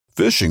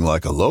Fishing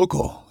like a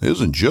local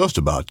isn't just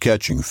about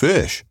catching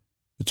fish.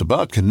 It's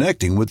about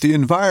connecting with the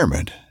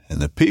environment and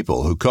the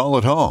people who call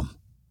it home.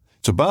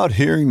 It's about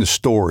hearing the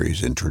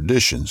stories and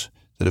traditions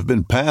that have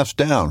been passed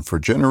down for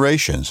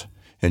generations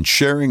and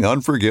sharing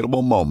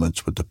unforgettable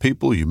moments with the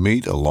people you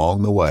meet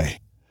along the way.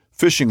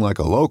 Fishing like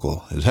a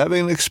local is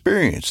having an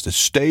experience that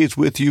stays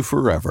with you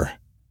forever.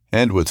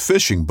 And with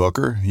Fishing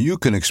Booker, you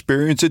can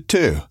experience it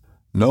too,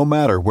 no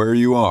matter where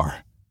you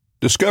are.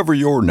 Discover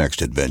your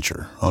next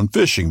adventure on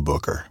Fishing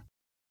Booker.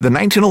 The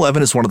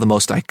 1911 is one of the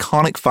most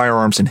iconic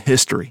firearms in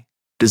history.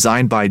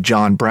 Designed by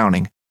John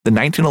Browning, the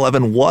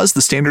 1911 was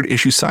the standard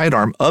issue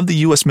sidearm of the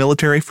U.S.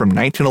 military from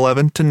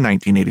 1911 to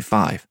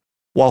 1985.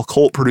 While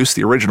Colt produced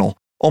the original,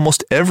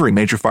 almost every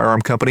major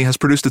firearm company has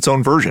produced its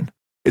own version.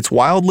 It's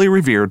wildly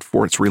revered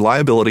for its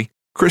reliability,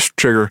 crisp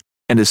trigger,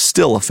 and is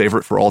still a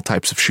favorite for all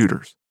types of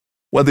shooters.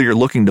 Whether you're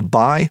looking to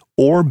buy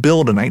or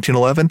build a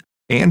 1911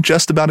 and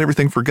just about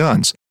everything for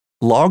guns,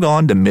 log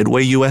on to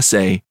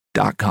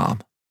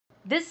midwayusa.com.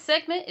 This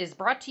segment is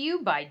brought to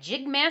you by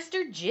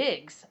Jigmaster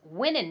Jigs.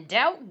 When in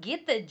doubt,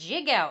 get the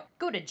jig out.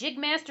 Go to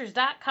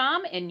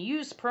jigmasters.com and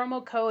use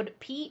promo code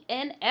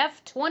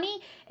PNF20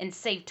 and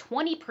save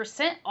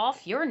 20%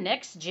 off your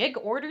next jig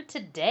order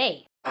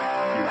today.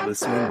 You're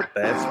listening to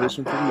Bass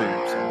Fishing for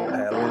Noobs on the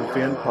Paddle and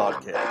Fin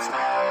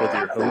podcast with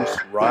your hosts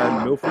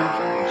Ryan Milford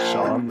and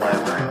Sean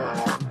Lavery.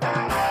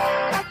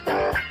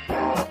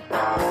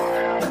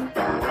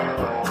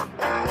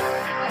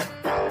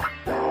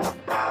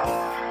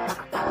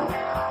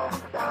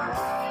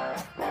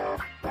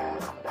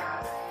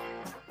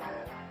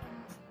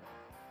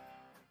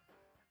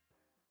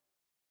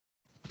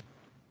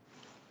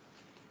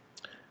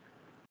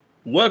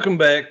 Welcome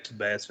back to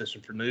Bass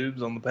Fishing for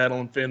Noobs on the Paddle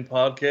and Fin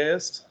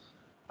podcast.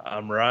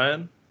 I'm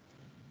Ryan.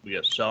 We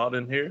got Sean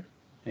in here.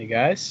 Hey,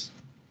 guys.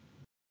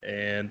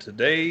 And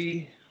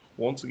today,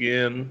 once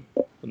again,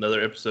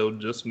 another episode,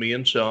 just me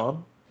and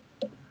Sean.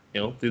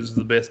 You know, these are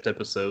the best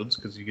episodes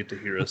because you get to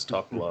hear us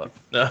talk a lot.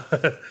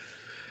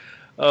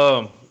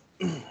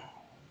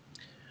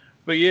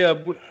 But yeah,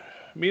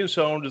 me and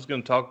Sean are just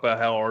going to talk about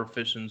how our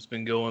fishing's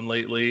been going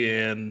lately.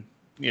 And,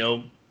 you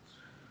know,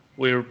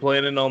 we were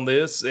planning on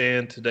this,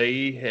 and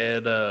today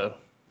had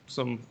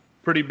some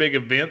pretty big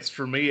events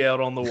for me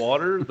out on the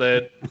water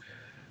that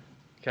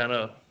kind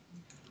of,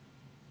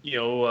 you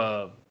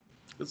know,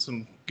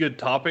 some good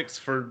topics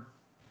for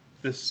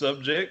this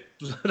subject.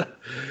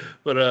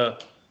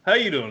 But how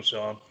you doing,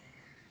 Sean?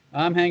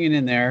 I'm hanging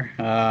in there.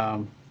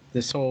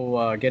 This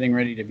whole getting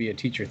ready to be a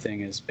teacher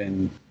thing has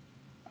been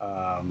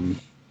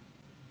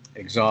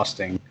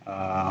exhausting,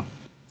 to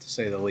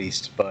say the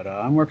least. But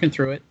I'm working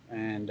through it,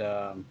 and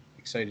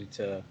excited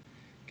to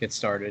get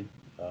started.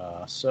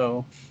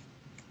 Other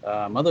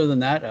than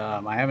that,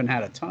 I haven't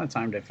had a ton of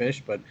time to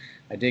fish, but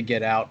I did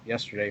get out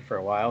yesterday for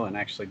a while and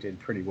actually did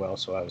pretty well,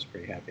 so I was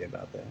pretty happy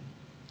about that.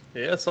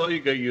 Yeah, I saw you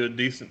got you a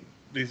decent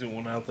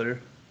one out there.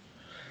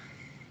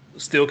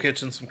 Still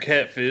catching some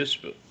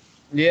catfish, but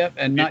Yep,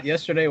 and not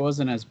yesterday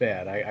wasn't as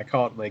bad. I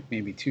caught like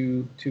maybe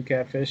two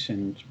catfish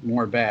and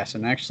more bass.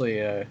 And actually,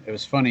 it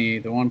was funny.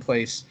 The one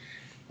place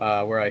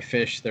where I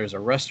fish, there's a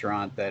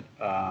restaurant that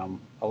a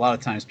lot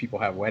of times people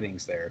have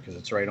weddings there because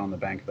it's right on the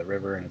bank of the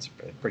river and it's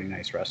a pretty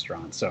nice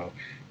restaurant. So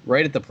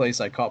right at the place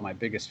I caught my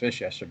biggest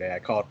fish yesterday, I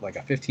caught like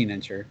a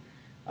 15-incher.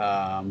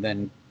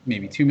 Then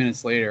maybe 2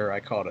 minutes later, I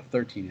caught a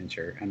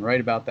 13-incher. And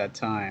right about that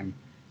time,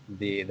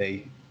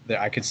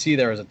 I could see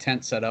there was a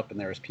tent set up and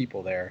there was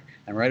people there.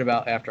 And right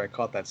about after I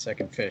caught that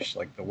second fish,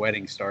 like the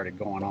wedding started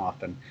going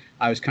off, and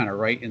I was kind of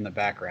right in the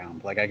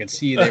background. Like I could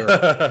see they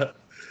were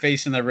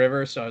facing the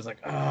river, so I was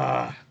like,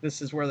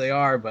 this is where they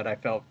are. But I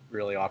felt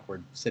really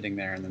awkward sitting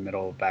there in the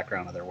middle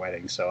background of their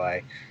wedding, so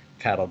I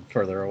paddled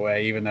further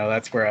away, even though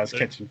that's where I was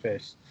catching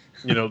fish.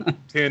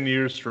 10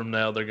 years from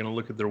now, they're going to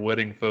look at their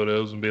wedding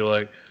photos and be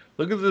like,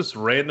 look at this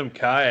random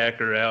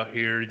kayaker out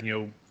here,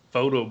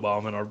 photo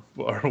bombing our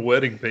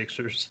wedding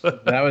pictures.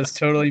 That was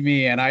totally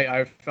me, and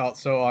I felt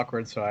so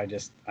awkward, so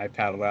I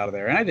paddled out of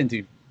there. And I didn't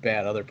do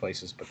bad other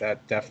places, but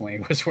that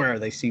definitely was where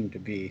they seemed to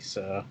be.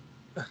 So,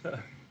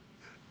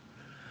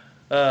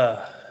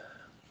 yeah.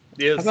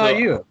 How about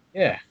you?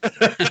 Yeah.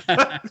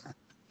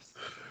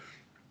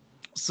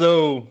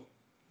 So,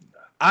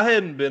 I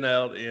hadn't been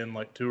out in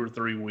like 2 or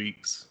 3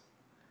 weeks,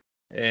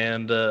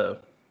 and I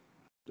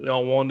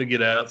wanted to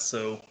get out,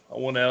 so I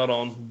went out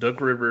on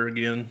Duck River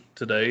again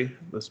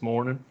this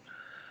morning.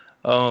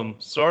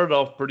 Started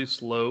off pretty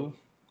slow.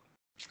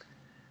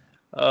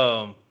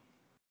 I'll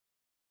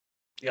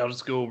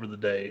just go over the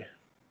day.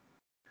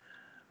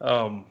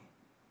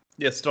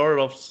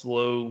 Started off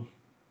slow.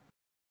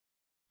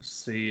 Let's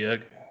see,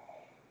 it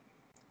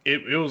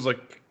was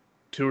like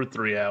 2 or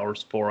 3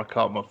 hours before I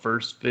caught my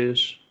first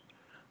fish.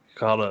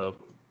 Caught a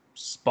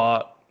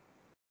spot.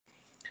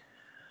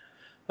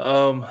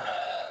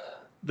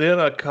 Then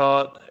I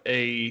caught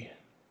a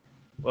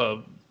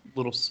little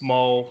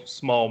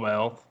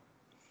smallmouth,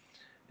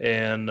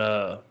 and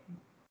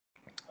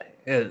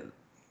had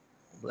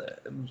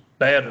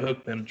bad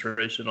hook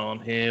penetration on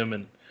him,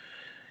 and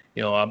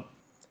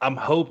I I'm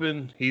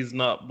hoping he's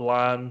not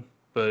blind,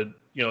 but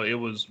it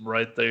was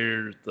right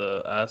there at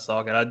the eye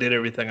socket. I did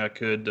everything I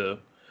could to,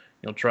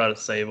 try to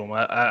save him.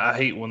 I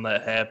hate when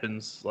that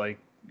happens. Like,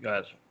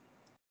 gosh,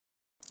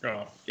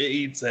 it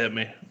eats at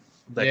me,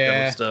 that kind of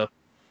Yeah, stuff.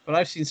 but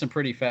I've seen some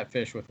pretty fat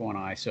fish with one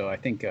eye, so I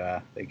think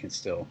they can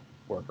still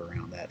work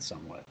around that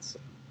somewhat. So.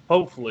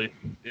 Hopefully,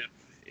 if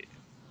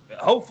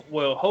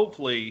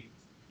hopefully,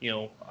 you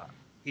know,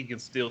 he can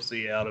still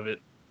see out of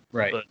it.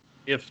 Right. But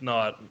if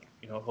not,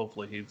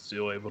 hopefully he's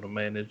still able to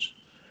manage.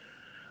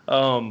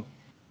 Um,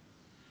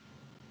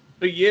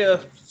 but yeah,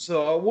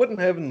 so I wasn't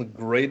having the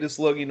greatest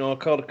luck. I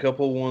caught a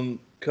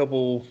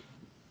couple.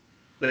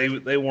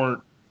 They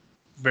weren't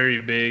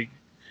very big.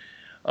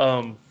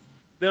 Um,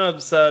 then I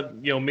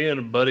decided, me and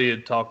a buddy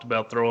had talked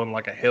about throwing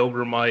like a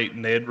Helgramite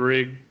Ned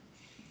rig.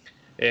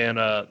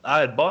 And I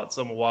had bought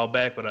some a while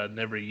back, but I'd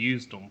never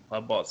used them. I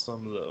bought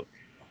some of I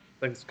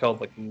think it's called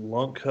like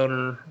Lunk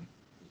Hunter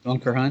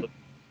Bunker hunt.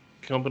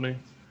 company.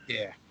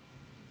 Yeah.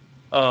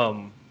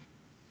 Um,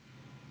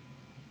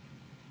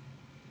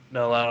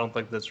 no, I don't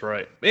think that's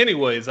right.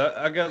 Anyways,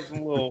 I got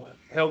some little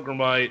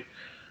Helgramite.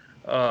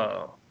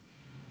 Uh,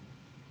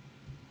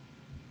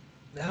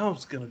 now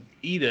it's gonna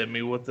eat at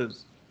me with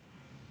this.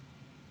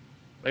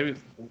 Maybe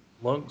it's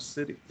Lunk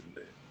City.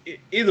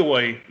 Either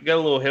way, got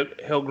a little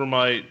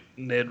Helgramite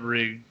Ned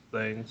rig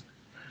things,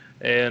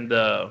 and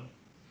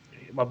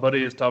my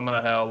buddy was talking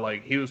about how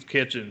like he was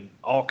catching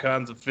all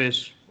kinds of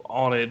fish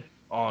on it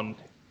on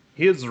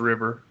his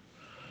river,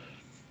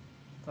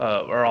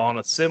 or on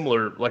a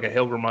similar like a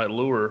Helgramite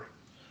lure,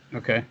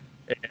 Okay.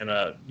 and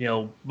a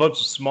bunch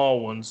of small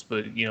ones,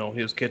 but he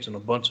was catching a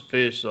bunch of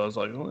fish. So I was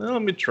like, well,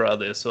 let me try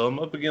this. So I'm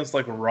up against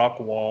like a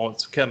rock wall.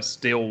 It's kind of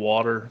still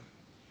water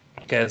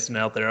casting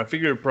out there. I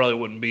figured it probably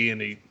wouldn't be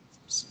any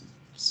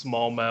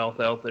smallmouth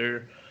out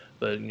there,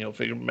 but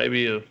figured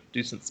maybe a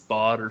decent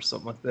spot or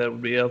something like that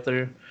would be out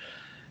there.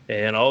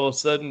 And all of a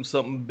sudden,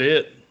 something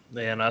bit,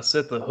 and I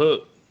set the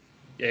hook,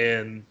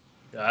 and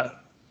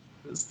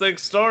this thing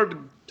started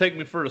to take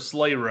me for a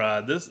sleigh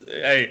ride.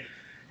 Hey,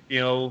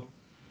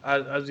 I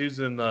was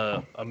using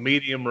a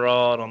medium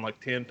rod on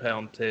like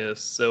 10-pound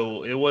test,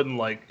 so it wasn't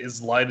like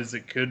as light as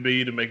it could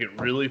be to make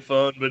it really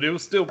fun, but it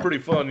was still pretty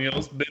fun.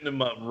 It's bending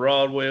my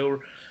rod way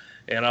over,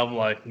 and I'm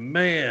like,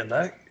 man,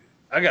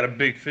 I got a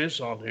big fish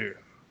on here.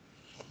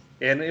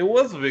 And it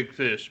was a big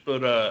fish,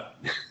 but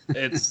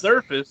it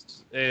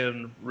surfaced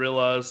and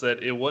realized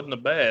that it wasn't a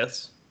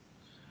bass.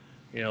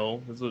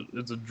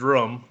 It's a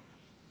drum,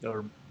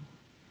 or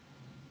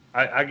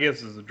I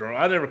guess it's a drum.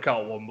 I never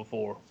caught one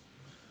before,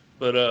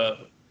 but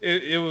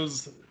it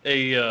was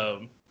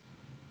a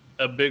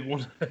big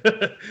one.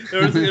 It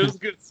was a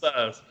good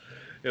size.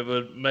 Yeah,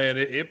 but man,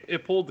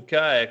 it pulled the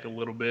kayak a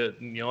little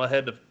bit, and I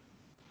had to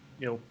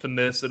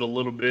finesse it a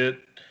little bit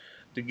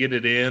to get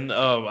it in.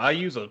 I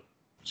use a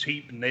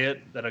cheap net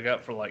that I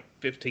got for like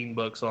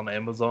 $15 on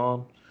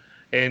Amazon,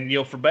 and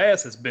for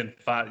bass it's been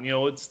fine.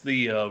 It's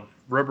the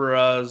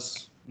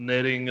rubberized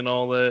netting and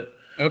all that.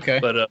 Okay.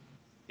 But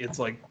it's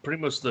like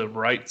pretty much the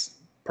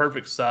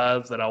perfect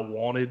size that I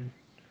wanted,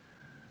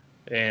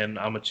 and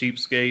I'm a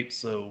cheapskate,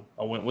 so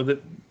I went with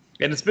it,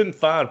 and it's been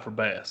fine for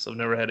bass. I've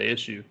never had an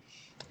issue.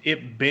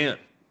 It bent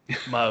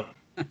my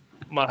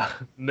my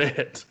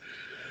net.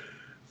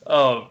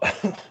 Um,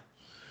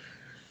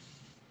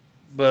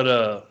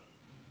 but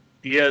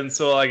yeah, and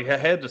so like I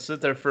had to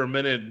sit there for a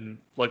minute and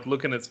like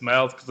look in its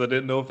mouth because I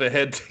didn't know if it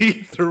had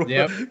teeth or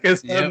what.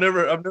 Because I've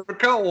never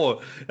caught one,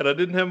 and I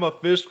didn't have my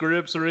fish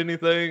grips or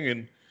anything,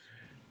 and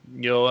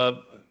I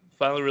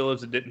finally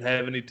realized it didn't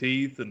have any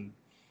teeth, and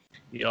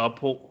I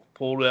pulled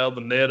it out of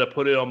the net. I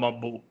put it on my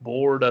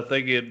board. I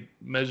think it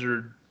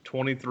measured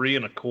 23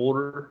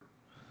 1/4.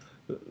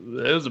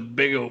 It was a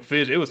big old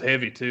fish. It was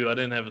heavy too. I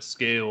didn't have a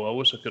scale. I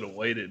wish I could have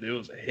weighed it. It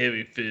was a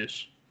heavy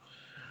fish,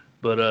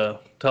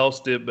 but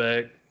tossed it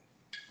back.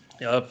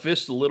 I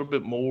fished a little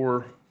bit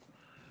more.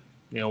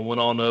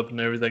 Went on up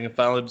and everything, and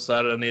finally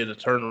decided I needed to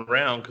turn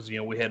around because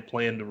we had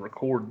planned to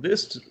record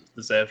this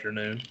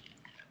afternoon.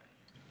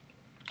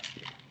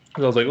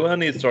 So I was like, well, I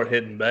need to start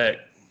heading back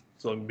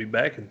so I can be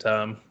back in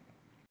time.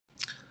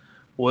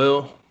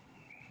 Well,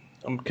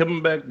 I'm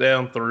coming back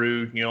down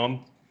through. I'm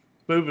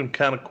moving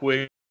kind of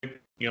quick.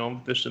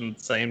 I'm fishing at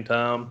the same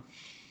time.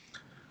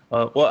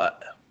 Well,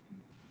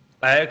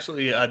 I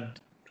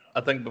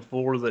think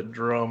before that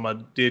drum, I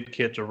did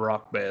catch a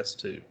rock bass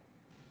too.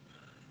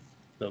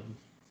 So,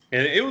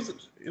 and it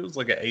was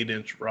like an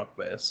 8-inch rock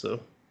bass, so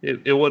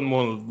it wasn't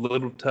one of the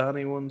little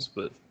tiny ones,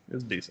 but it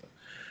was decent.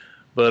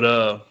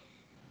 But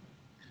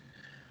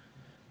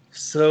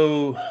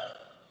so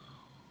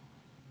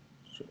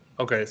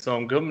okay, so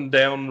I'm coming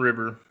down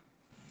river.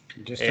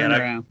 Just turn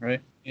around, right?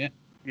 Yeah.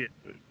 Yeah,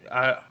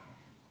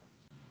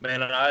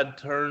 I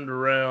turned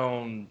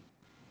around.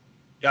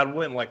 I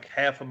went like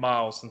half a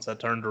mile since I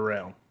turned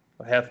around.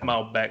 A half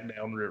mile back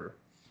down river.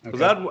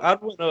 Because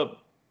I'd went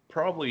up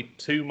probably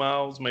 2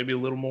 miles, maybe a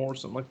little more,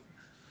 something like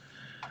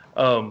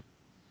that.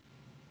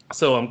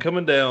 So I'm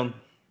coming down,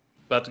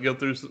 about to go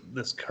through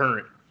this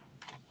current,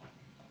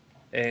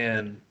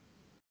 and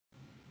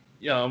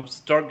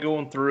start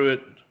going through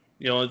it.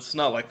 It's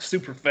not like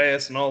super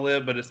fast and all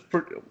that, but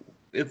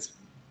it's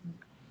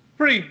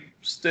pretty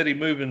steady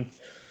moving.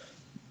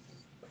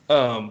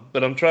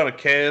 But I'm trying to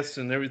cast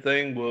and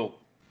everything. Well,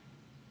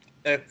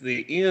 at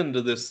the end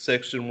of this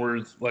section where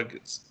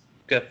it's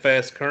got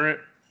fast current,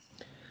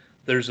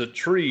 there's a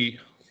tree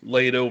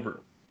laid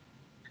over,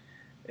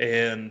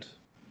 and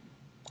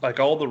like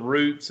all the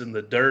roots and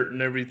the dirt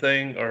and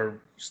everything are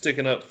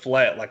sticking up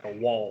flat like a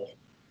wall.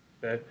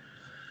 Okay.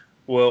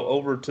 Well,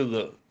 over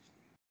to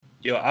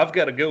I've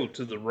got to go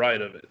to the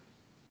right of it.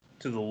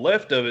 To the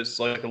left of it's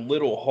like a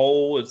little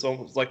hole. It's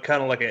almost like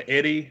kind of like an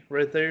eddy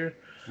right there.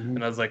 Mhm.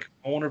 And I was like,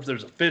 I wonder if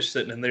there's a fish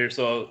sitting in there.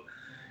 So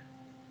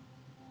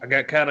I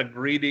got kind of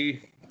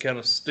greedy, kind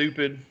of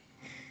stupid,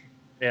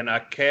 and I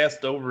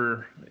cast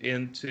over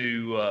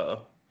into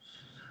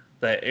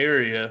that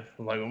area.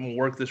 I'm like, I'm gonna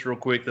work this real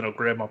quick, then I'll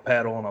grab my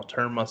paddle and I'll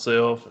turn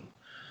myself. And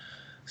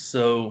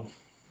so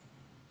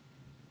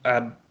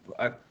I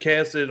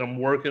cast it. I'm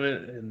working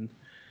it, and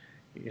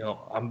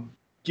I'm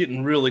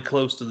getting really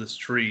close to this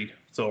tree.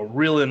 So I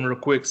reel in real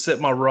quick, set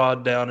my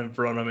rod down in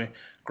front of me,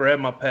 grab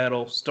my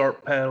paddle,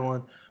 start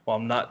paddling while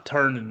I'm not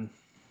turning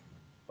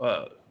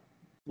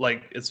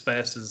like as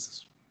fast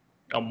as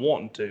I'm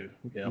wanting to.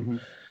 Mhm.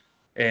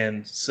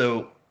 And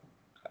so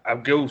I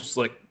go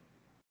like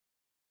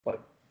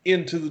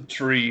into the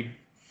tree.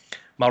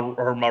 My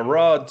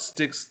rod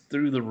sticks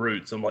through the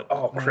roots. I'm like,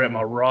 oh crap,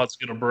 my rod's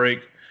gonna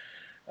break.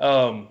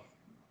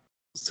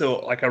 So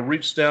like I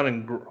reached down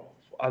and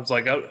I was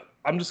like,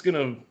 I'm just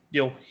gonna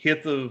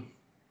hit the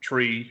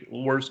tree.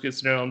 Worst case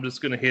scenario, I'm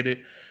just gonna hit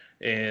it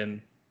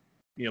and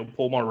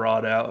pull my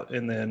rod out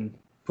and then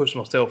push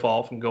myself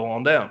off and go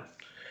on down.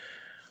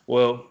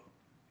 Well,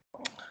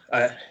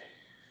 I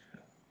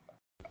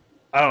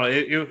don't know.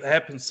 It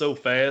happened so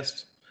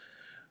fast.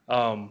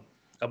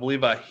 I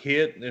believe I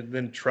hit and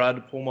then tried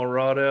to pull my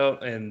rod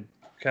out, and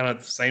kind of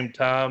at the same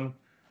time,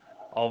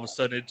 all of a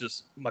sudden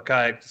my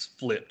kayak just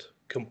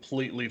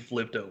completely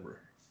flipped over.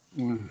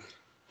 Mm.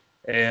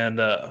 And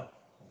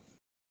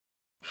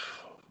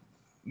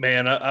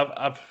man,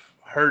 I've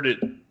heard it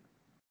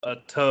a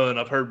ton.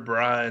 I've heard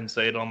Brian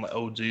say it on the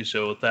OG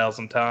show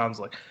 1,000 times.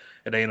 Like,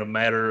 it ain't a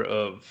matter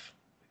of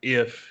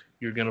if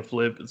you're gonna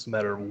flip; it's a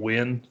matter of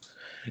when.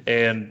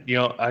 And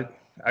I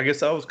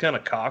guess I was kind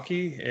of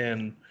cocky,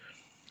 and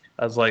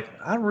I was like,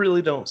 I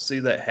really don't see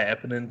that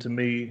happening to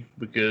me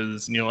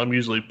because I'm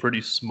usually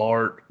pretty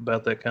smart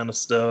about that kind of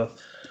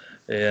stuff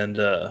and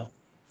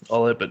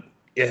all that. But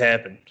it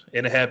happened,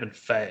 and it happened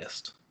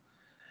fast.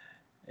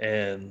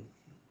 And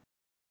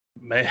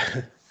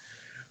man,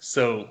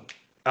 so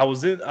I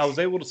was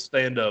able to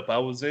stand up. I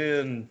was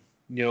in,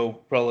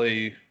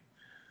 probably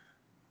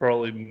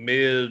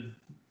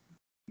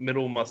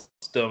middle of my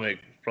stomach,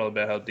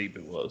 probably about how deep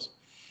it was.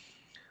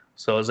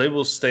 So I was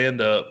able to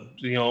stand up.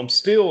 I'm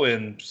still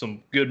in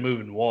some good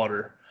moving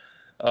water.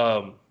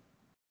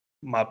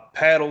 My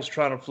paddle's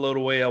trying to float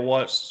away. I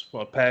watched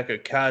my pack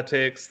of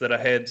Kitex that I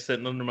had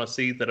sitting under my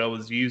seat that I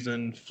was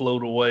using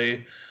float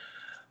away.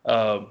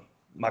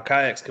 My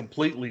kayak's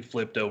completely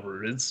flipped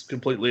over. It's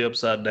completely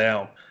upside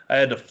down. I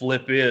had to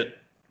flip it.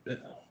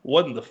 It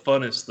wasn't the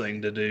funnest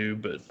thing to do,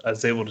 but I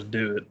was able to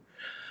do it.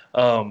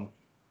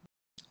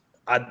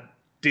 I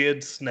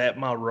did snap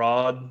my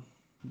rod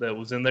that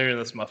was in there, and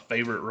that's my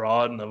favorite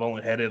rod, and I've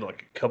only had it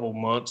like a couple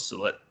months,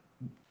 so that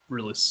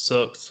really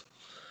sucks.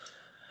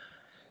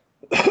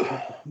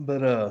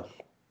 But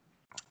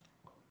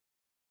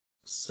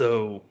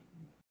so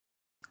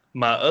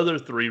my other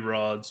three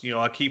rods,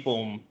 I keep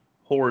them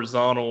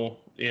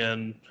horizontal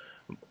in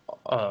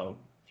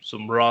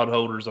some rod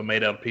holders I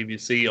made out of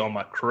PVC on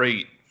my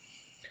crate.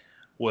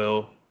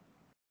 Well,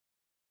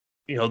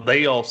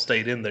 they all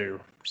stayed in there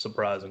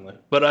surprisingly,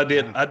 but I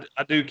did. Wow.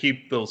 I do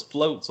keep those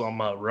floats on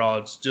my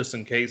rods just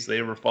in case they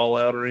ever fall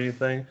out or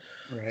anything.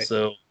 Right.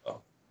 So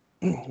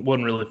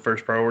wasn't really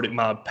first priority.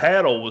 My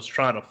paddle was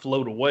trying to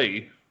float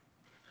away.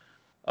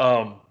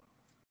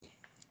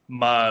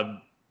 My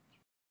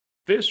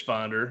fish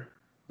finder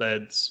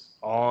that's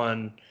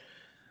on,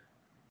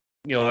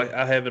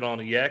 I have it on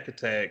a Yak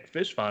Attack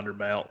fish finder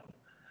mount.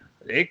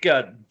 It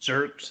got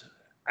jerked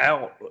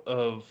out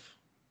of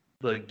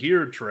the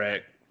gear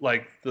track,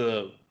 like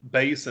the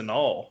base and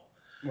all.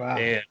 Wow.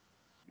 And,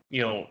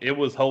 it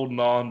was holding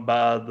on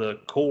by the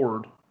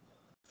cord.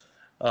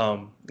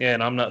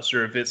 And I'm not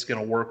sure if it's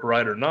going to work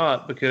right or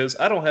not because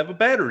I don't have a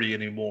battery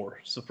anymore.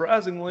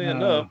 Surprisingly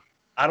enough,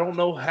 I don't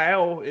know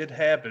how it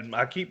happened.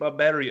 I keep my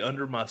battery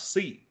under my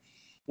seat.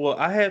 Well,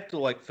 I have to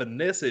like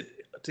finesse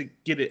it to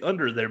get it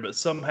under there, but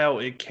somehow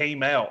it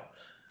came out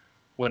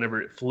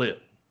whenever it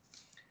flipped.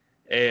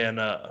 And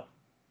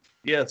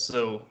yeah,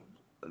 so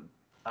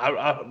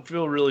I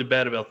feel really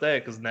bad about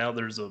that because now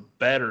there's a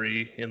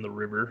battery in the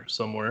river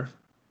somewhere.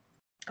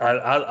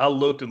 I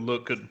looked and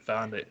looked, couldn't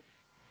find it.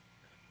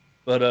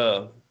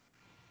 But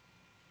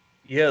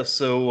yeah,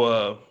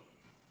 so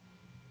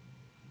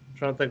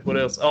trying to think what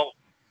else. Oh,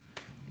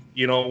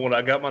 when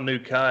I got my new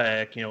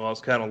kayak, I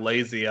was kind of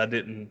lazy. I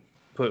didn't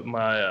put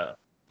my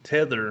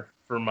tether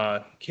for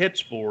my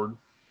catch board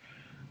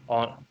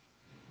on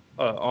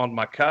on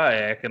my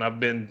kayak, and I've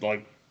been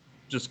like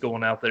just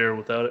going out there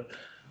without it.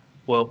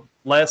 Well,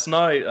 last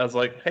night I was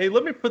like, "Hey,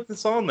 let me put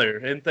this on there,"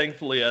 and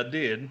thankfully I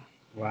did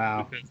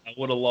Wow. because I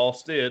would have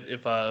lost it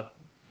if I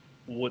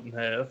wouldn't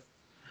have.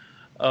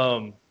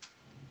 Um,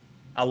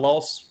 I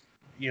lost,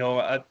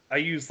 I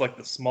use like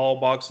the small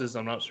boxes.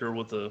 I'm not sure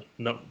what the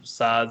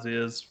size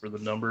is for the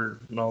number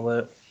and all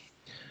that,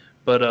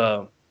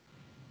 but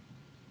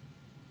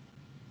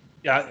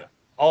yeah,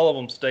 all of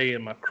them stay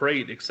in my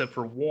crate except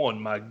for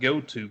one, my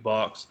go-to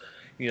box.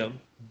 You know,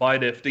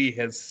 Byte FD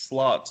has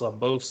slots on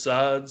both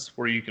sides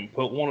where you can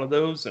put one of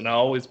those, and I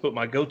always put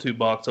my go-to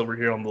box over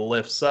here on the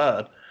left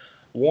side.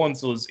 One,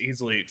 so it's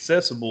easily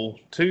accessible.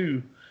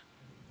 Two,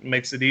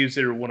 makes it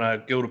easier when I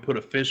go to put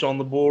a fish on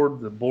the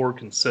board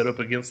can set up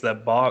against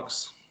that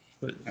box.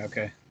 But,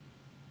 Okay.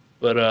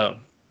 but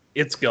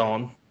it's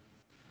gone.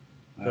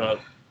 Uh,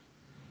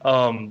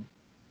 Uh, um,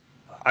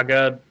 I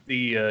got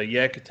the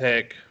Yak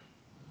Attack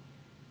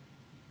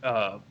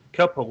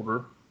cup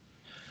holder,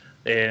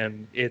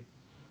 and it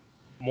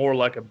more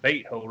like a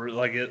bait holder.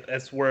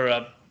 That's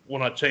where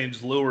when I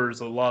change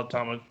lures, a lot of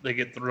time they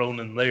get thrown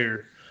in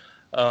there.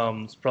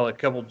 It's probably a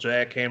couple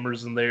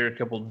jackhammers in there, a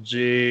couple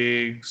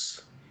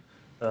jigs,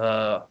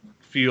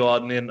 few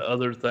odd and end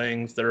other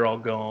things. They're all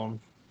gone.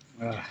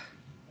 uh,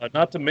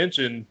 Not to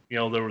mention,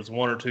 there was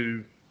one or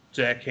two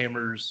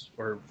jackhammers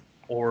or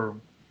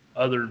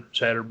other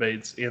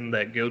chatterbaits in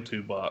that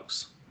go-to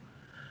box.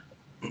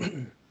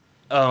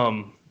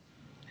 um,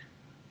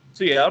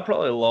 so yeah, I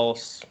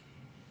lost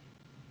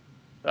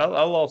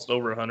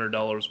over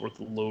 $100 worth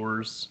of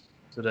lures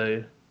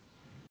today.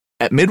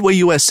 At Midway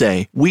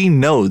USA, we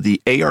know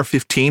the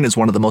AR-15 is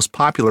one of the most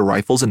popular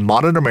rifles in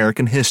modern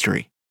American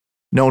history.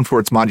 Known for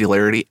its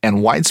modularity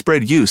and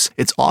widespread use,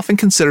 it's often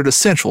considered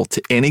essential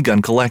to any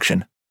gun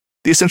collection.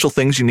 The essential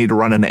things you need to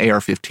run an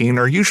AR-15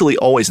 are usually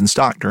always in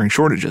stock during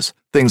shortages,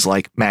 things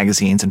like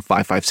magazines and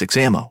 5.56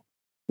 ammo.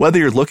 Whether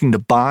you're looking to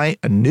buy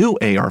a new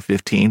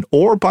AR-15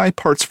 or buy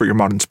parts for your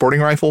modern sporting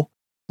rifle,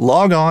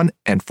 log on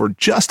and for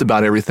just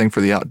about everything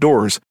for the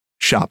outdoors,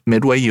 shop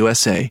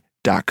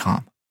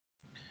MidwayUSA.com.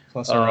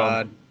 plus a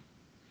rod.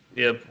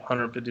 Yep,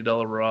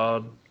 $150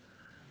 rod,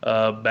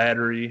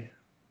 battery.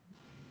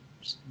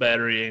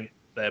 Battery ain't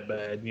that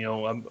bad.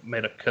 I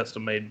made a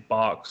custom made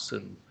box,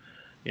 and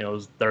it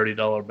was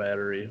 $30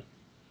 battery.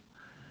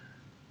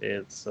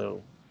 And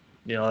so,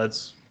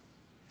 that's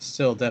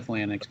Still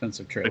definitely an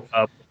expensive trip.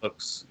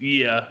 $5.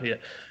 Yeah, yeah.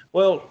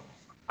 Well,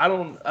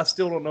 I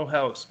still don't know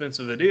how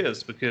expensive it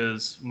is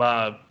because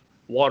my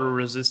water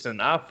resistant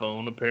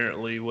iPhone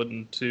apparently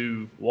wasn't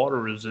too water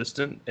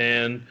resistant,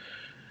 and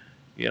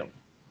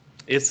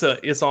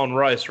it's on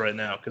rice right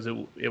now because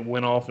it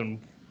went off and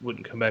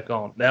wouldn't come back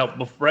on. Now,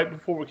 right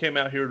before we came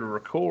out here to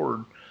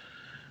record,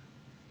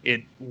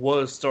 it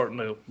was starting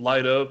to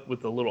light up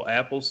with the little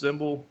Apple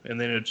symbol, and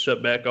then it'd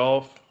shut back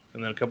off,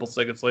 and then a couple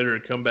seconds later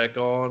it'd come back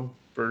on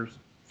for a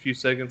few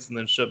seconds and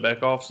then shut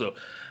back off. So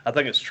I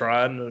think it's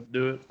trying to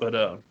do it, but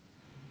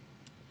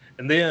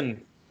and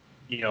then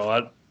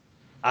I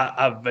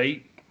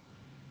vape,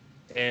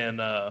 and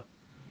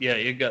yeah,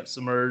 it got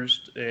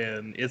submerged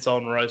and it's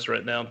on rice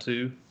right now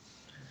too.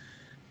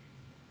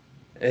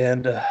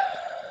 And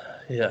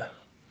yeah.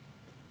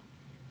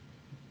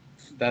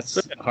 That's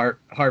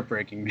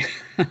heartbreaking.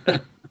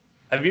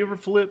 Have you ever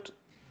flipped?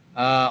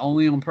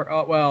 Only on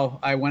well,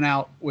 I went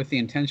out with the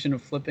intention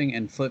of flipping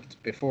and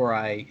flipped before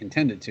I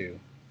intended to.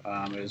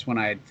 It was when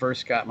I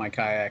first got my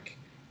kayak,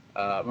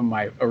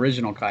 my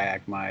original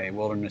kayak, my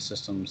Wilderness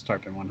Systems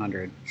Tarpon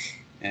 100,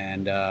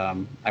 and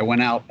I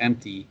went out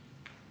empty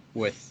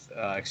with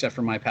except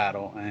for my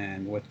paddle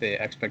and with the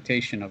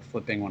expectation of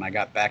flipping when I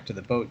got back to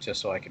the boat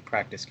just so I could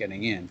practice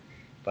getting in.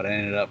 But I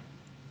ended up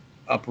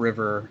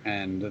upriver,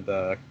 and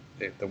the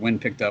wind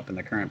picked up and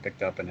the current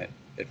picked up, and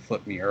it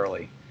flipped me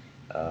early.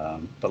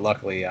 But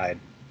luckily, I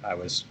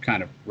was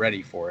kind of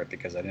ready for it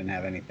because I didn't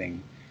have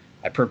anything.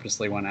 I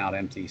purposely went out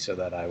empty so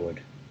that I would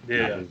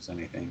not lose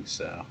anything.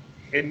 So,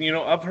 and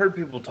I've heard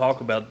people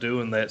talk about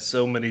doing that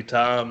so many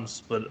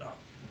times, but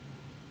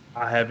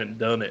I haven't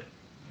done it.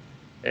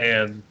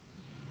 And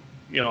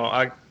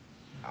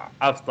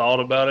I've thought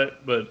about it,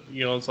 but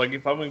it's like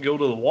if I'm gonna go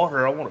to the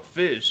water, I want to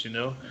fish.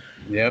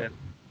 Yep. And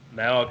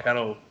now I kind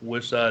of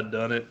wish I had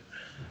done it.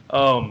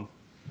 Um,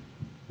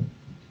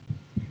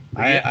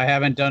 I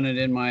haven't done it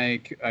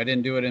I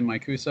didn't do it in my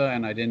Kusa,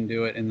 and I didn't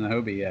do it in the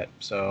Hobie yet.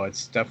 So I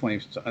probably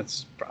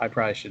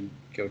should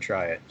go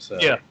try it. So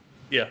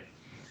yeah,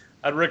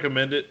 I'd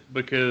recommend it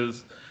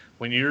because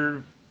when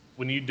you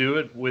do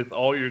it with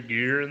all your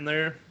gear in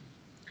there,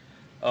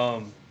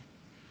 I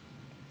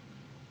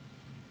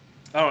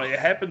don't know, it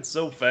happened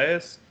so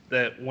fast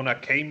that when I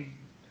came,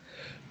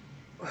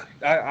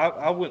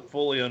 I went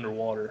fully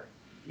underwater.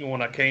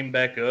 When I came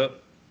back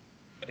up,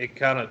 it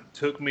kind of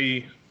took me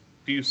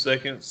a few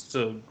seconds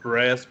to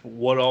grasp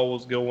what all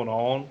was going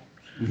on.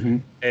 Mm-hmm.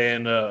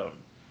 And,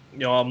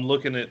 I'm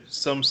looking at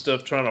some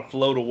stuff trying to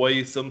float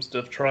away, some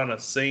stuff trying to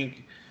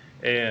sink,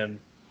 and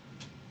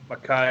my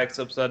kayak's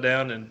upside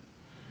down. And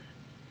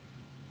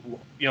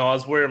I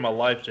was wearing my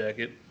life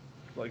jacket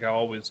like I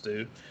always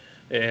do,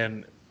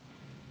 and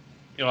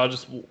I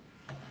just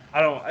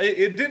I don't.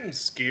 It didn't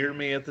scare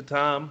me at the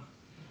time.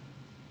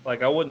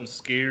 Like I wasn't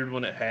scared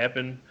when it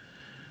happened,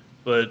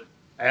 but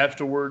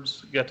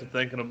afterwards got to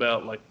thinking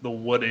about like the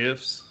what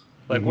ifs.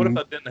 Like what if Hmm.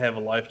 I didn't have a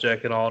life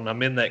jacket on?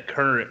 I'm in that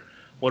current.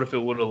 What if it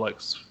would have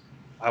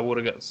I would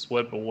have got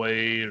swept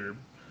away or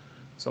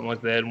something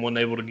like that and wasn't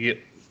able to get.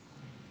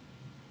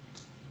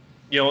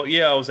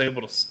 Yeah, I was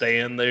able to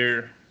stand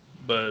there,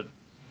 but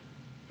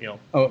you know,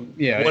 Oh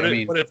yeah, I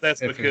mean, what if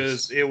that's if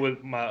because it's it was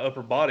my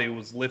upper body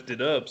was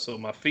lifted up so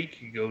my feet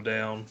could go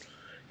down?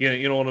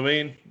 You know what I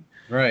mean?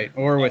 right,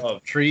 or with Uh,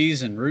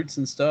 trees and roots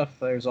and stuff,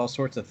 there's all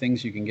sorts of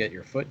things you can get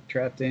your foot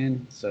trapped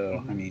in.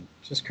 So I mhm. mean,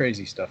 just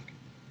crazy stuff.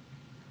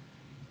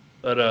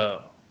 But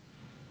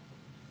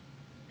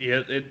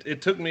yeah,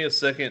 it took me a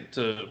second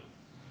to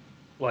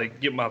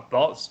like get my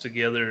thoughts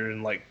together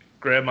and like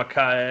grab my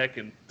kayak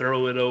and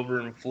throw it over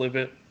and flip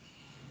it.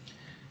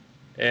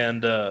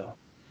 And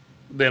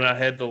then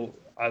I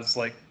was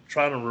like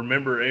trying to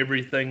remember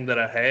everything that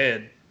I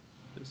had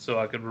so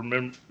I could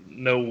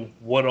know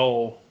what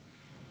all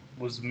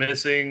was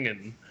missing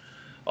and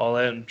all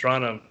that, and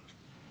trying to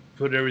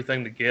put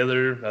everything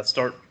together.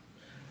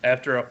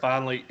 After I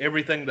finally,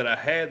 everything that I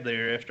had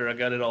there, after I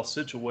got it all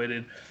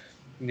situated,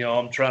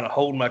 I'm trying to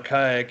hold my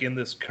kayak in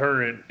this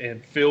current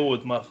and feel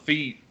with my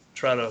feet,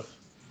 try to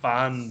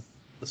find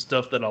the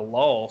stuff that I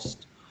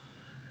lost.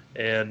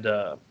 And,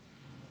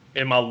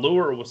 and my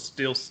lure was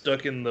still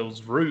stuck in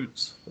those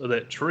roots of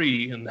that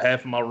tree, and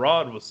half of my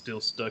rod was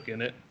still stuck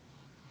in it.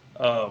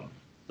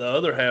 The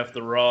other half of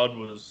the rod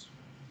was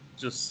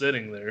just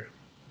sitting there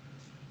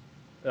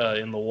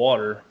in the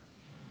water,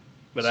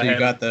 but I So you hadn't.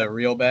 got the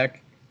reel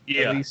back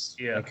at Yeah, least?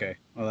 yeah, Okay.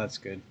 Well, that's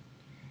good.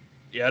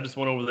 yeah. I just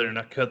went over there and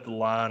I cut the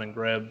line and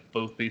grabbed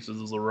both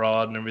pieces of the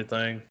rod and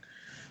everything.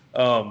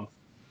 Um,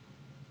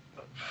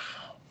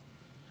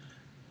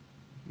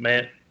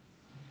 man,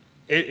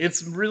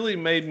 it's really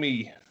made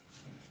me.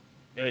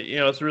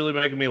 It's really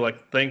making me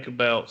like think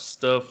about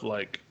stuff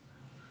like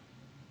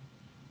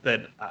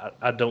that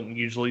I don't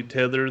usually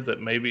tether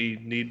that maybe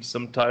need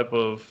some type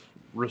of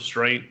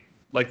restraint,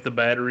 like the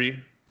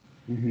battery,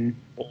 Hmm.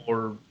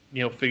 or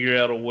figure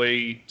out a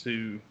way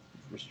to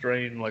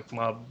restrain like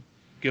my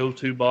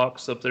go-to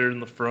box up there in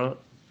the front.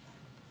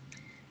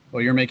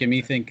 Well, you're making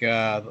me think.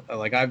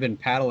 Like I've been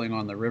paddling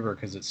on the river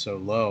because it's so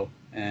low,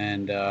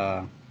 and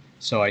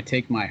so I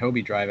take my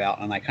Hobie drive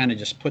out and I kind of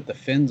just put the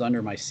fins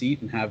under my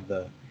seat and have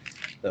the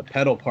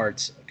pedal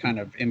parts kind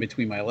of in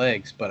between my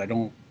legs, but I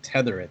don't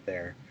tether it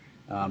there.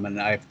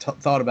 And I've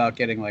thought about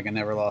getting like a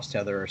never lost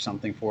tether or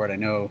something for it. I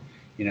know,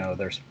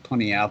 there's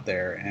plenty out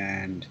there,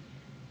 and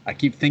I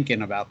keep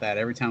thinking about that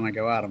every time I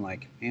go out. I'm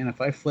like, man,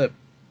 if I flip,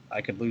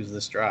 I could lose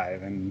this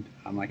drive, and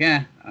I'm like,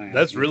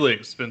 That's really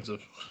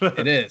expensive.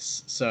 it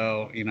is.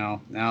 So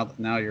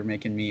now you're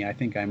making me. I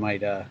think I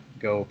might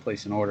go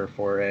place an order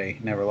for a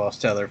never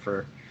lost tether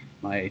for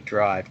my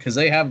drive because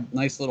they have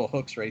nice little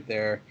hooks right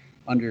there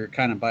under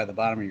kind of by the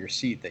bottom of your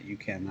seat that you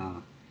can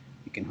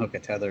hook a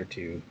tether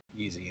to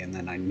easy, and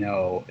then I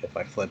know if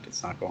I flip,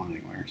 it's not going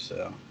anywhere.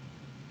 So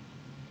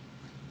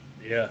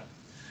Yeah,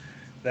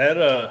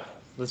 that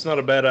that's not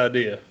a bad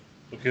idea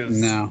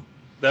because no,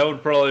 that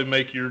would probably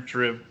make your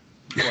trip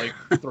like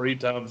three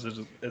times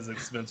as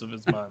expensive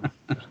as mine.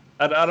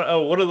 I don't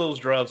know what do those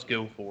drives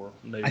go for,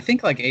 I Nate?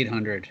 think like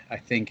 800. I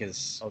think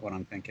is Oh, what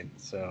I'm thinking.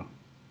 So,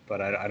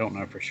 but I don't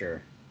know for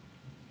sure.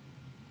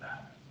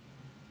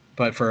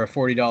 But for a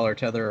 $40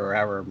 tether or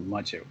however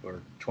much it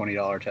or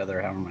 $20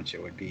 tether, however much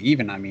it would be,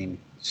 even I mean,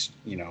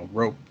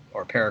 rope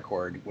or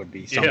paracord would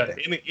be yeah, something.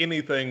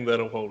 anything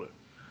that'll hold it.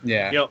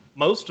 Yeah.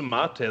 Most of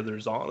my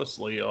tethers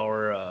honestly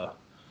are. I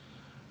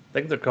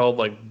think they're called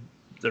like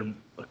they're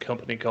a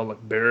company called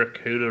like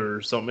Barracuda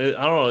or something.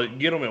 I don't know. You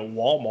get them at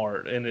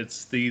Walmart, and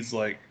it's these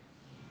like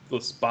the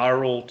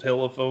spiral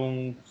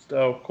telephone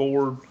style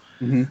cord,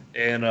 Hmm.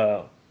 and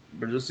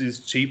they're just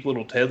these cheap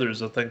little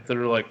tethers. I think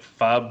they're like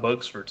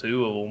 $5 for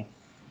two of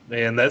them,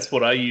 and that's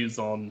what I use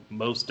on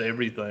most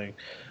everything.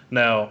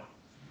 Now,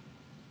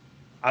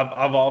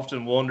 I've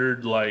often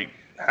wondered like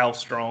how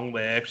strong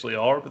they actually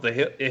are, but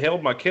it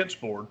held my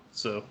catchboard,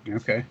 so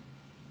Okay.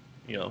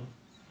 you know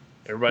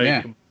everybody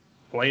Yeah.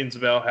 complains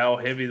about how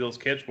heavy those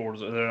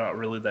catchboards are. They're not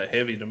really that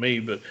heavy to me,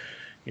 but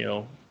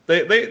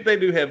they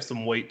do have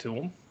some weight to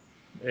them,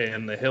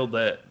 and they held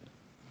that.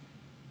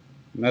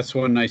 And that's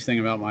one nice thing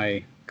about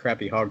my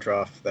crappy hog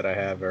trough that I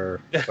have,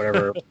 or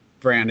whatever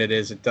brand it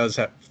is. It does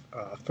have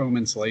foam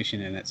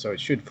insulation in it, so it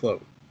should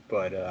float.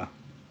 But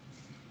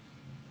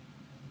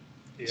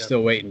Yeah,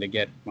 still waiting to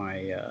get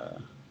my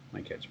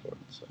catchboard.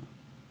 So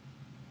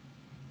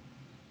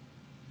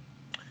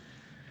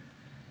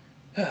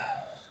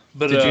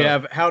but did you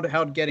have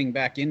how'd getting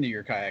back into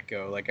your kayak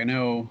go? Like I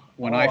know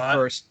when oh, I I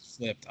first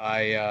flipped,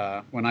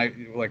 I when I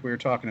like we were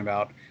talking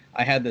about,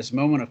 I had this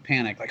moment of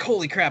panic, like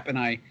holy crap, and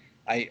I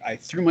I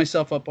threw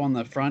myself up on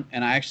the front,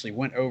 and I actually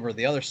went over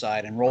the other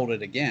side and rolled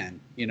it again.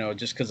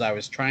 Just because I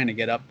was trying to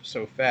get up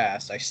so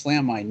fast. I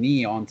slammed my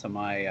knee onto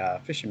my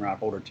fishing rod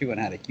holder too, and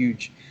had a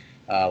huge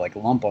like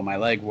lump on my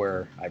leg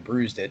where I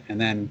bruised it. And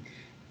then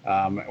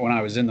when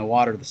I was in the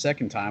water the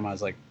second time, I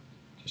was like,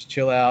 just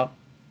chill out.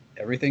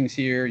 Everything's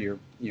here. You're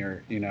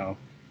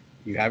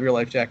you have your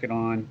life jacket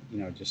on.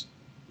 Just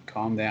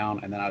calm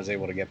down. And then I was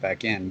able to get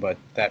back in. But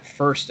that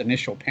first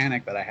initial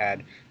panic that I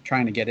had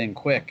trying to get in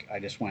quick, I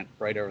just went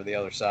right over the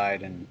other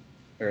side,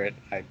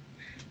 I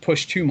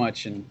pushed too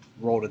much and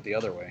rolled it the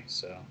other way.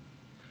 So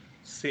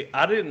See,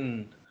 I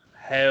didn't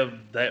have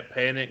that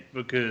panic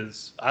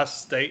because I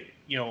stayed,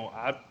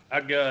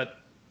 I got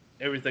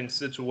everything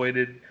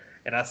situated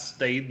and I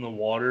stayed in the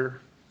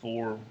water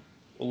for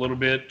a little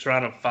bit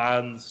trying to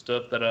find the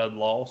stuff that I'd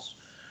lost.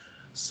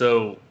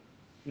 So,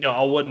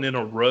 I wasn't in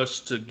a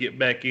rush to get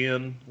back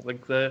in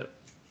like that.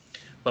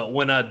 But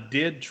when I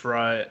did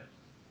try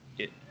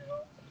it,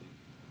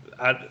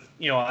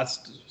 I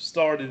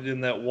started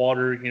in that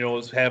water, it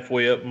was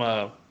halfway up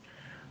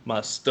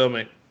my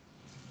stomach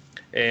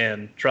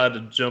and tried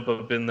to jump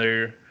up in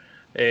there,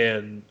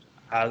 and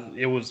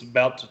it was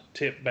about to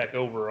tip back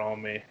over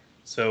on me,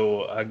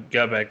 so I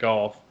got back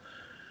off,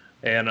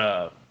 and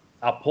I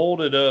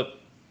pulled it up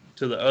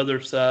to the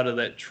other side of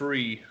that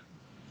tree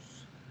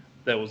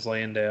that was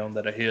laying down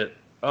that I hit.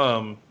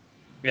 I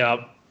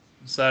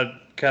decided to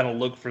kind of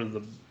look for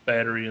the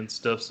battery and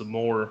stuff some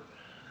more,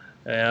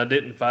 and I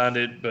didn't find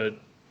it, but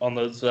on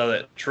the other side of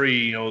that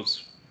tree, it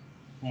was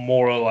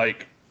more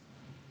like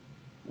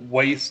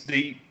waist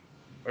deep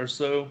or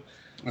so.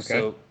 okay.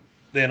 So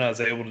then I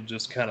was able to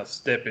just kind of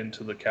step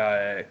into the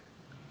kayak.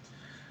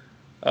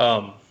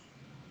 Um,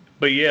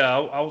 but yeah,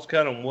 I was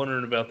kind of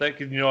wondering about that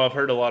because I've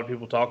heard a lot of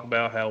people talk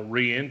about how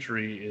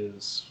re-entry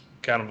is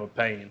kind of a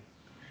pain.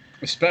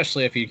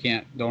 Especially if you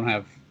can't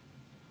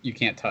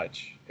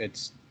touch.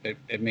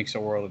 It makes a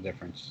world of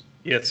difference.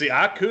 Yeah, see,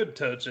 I could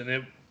touch and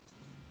it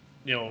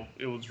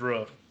was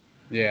rough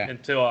Yeah.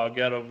 until I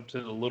got over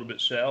to the little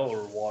bit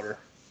shallower water.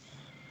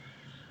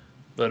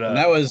 But And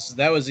that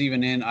was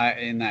even in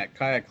that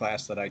kayak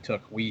class that I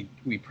took. We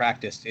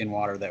practiced in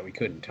water that we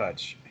couldn't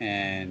touch,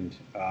 and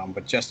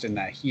but just in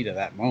that heat of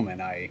that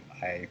moment, I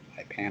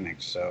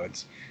panicked. So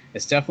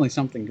it's definitely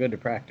something good to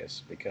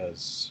practice,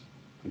 because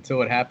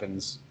until it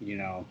happens,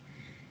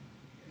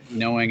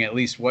 knowing at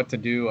least what to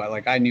do.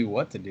 I knew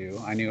what to do.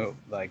 I knew,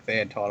 like, they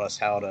had taught us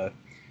how to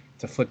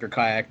flip your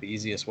kayak. The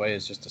easiest way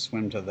is just to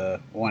swim to the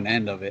one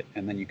end of it,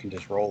 and then you can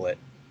just roll it.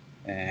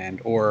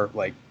 Or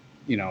like,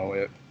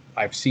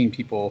 I've seen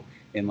people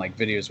in like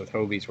videos with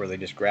Hobies where they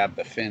just grab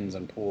the fins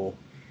and pull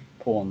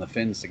on the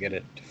fins to get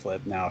it to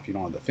flip. Now, if you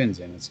don't have the fins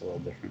in, it's a little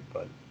different.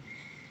 But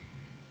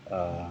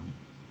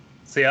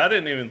see, I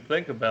didn't even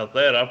think about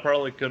that. I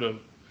probably could have,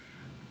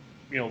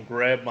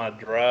 grabbed my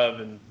drive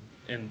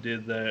and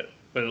did that.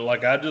 But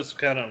like, I just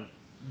kind of,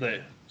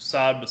 the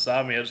side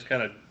beside me, I just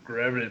kind of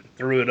grabbed it and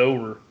threw it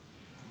over.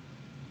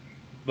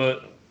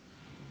 But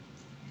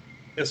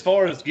as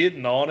far as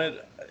getting on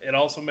it, it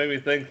also made me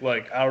think,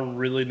 like, I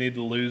really need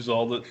to lose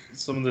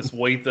some of this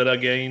weight that I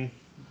gained,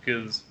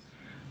 because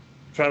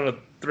trying to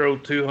throw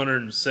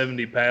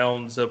 270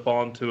 pounds up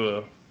onto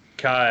a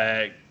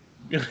kayak,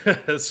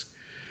 it's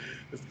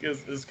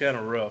kind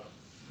of rough.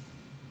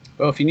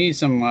 well, if you need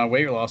some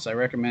weight loss, I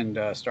recommend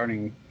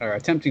starting or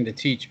attempting to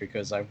teach,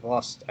 because I've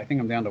lost. I think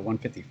I'm down to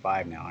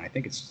 155 now, and I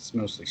think it's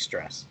mostly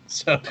stress.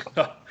 So,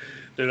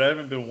 Dude, I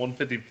haven't been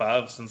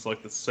 155 since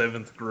like the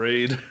 7th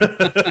grade.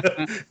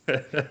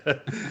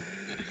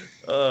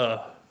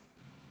 But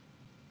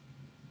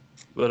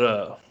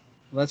well,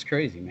 that's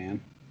crazy,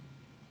 man.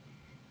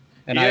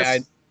 And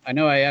yes. I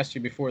know I asked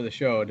you before the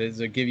show. Does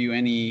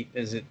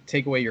it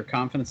take away your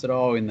confidence at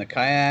all in the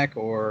kayak?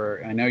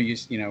 Or I know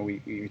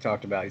we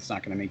talked about it's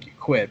not going to make you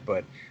quit,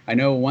 but I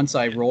know once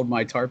I rolled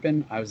my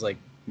tarpon, I was like,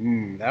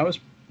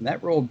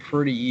 that rolled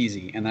pretty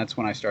easy, and that's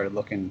when I started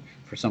looking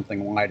for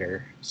something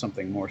wider,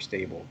 something more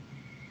stable.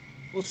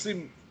 Well,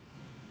 see,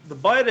 the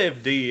Bite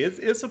FD,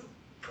 it's a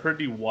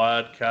pretty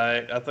wide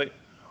kayak. I think,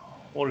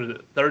 what is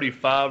it,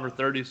 35 or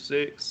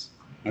 36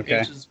 Okay.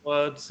 inches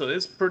wide? So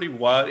it's pretty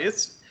wide.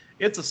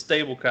 It's a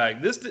stable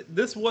kayak.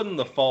 This wasn't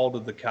the fault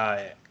of the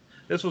kayak.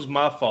 This was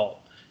my fault.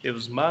 It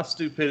was my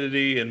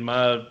stupidity and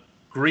my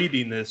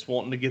greediness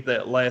wanting to get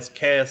that last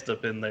cast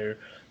up in there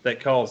that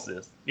caused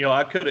this.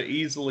 I could have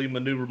easily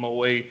maneuvered my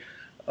way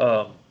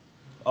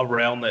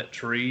around that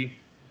tree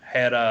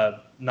had I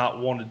not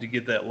wanted to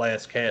get that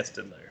last cast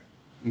in there.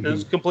 Mm-hmm. It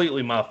was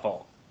completely my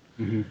fault.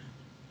 Mm-hmm.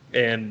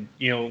 And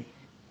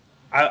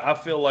I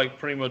feel like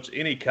pretty much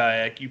any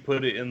kayak, if you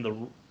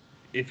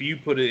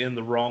put it in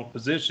the wrong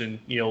position,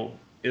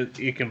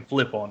 it can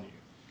flip on you.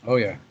 Oh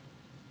yeah.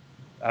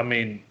 I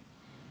mean,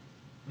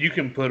 you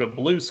can put a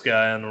blue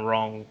sky in the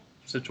wrong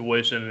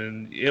situation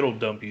and it'll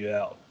dump you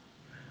out.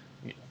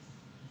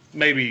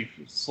 Maybe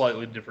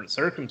slightly different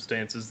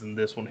circumstances than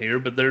this one here,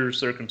 but there are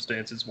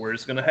circumstances where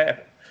it's going to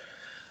happen.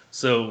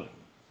 So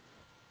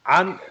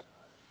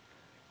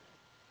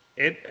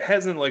it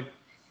hasn't like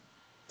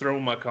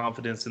thrown my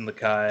confidence in the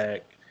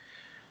kayak.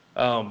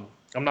 I'm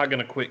not going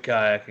to quit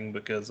kayaking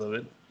because of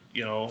it.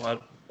 I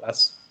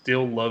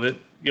still love it.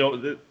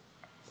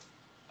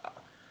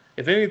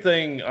 If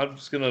anything, I'm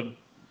just going to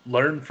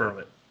learn from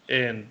it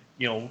and,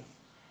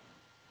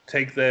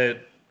 take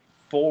that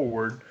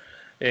forward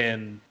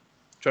and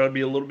try to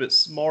be a little bit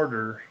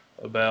smarter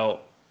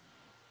about,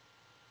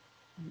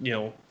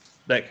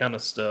 that kind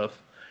of stuff.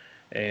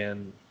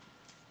 And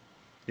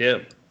yeah,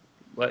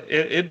 like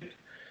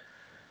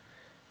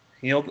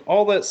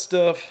all that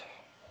stuff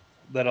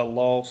that I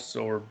lost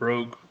or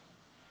broke,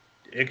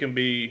 it can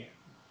be,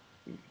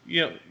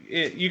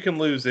 you can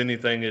lose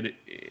anything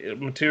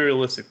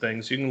materialistic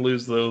things. You can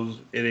lose those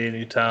at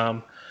any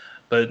time,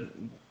 but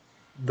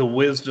the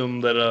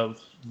wisdom that I've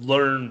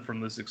learned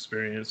from this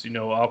experience,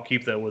 I'll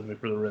keep that with me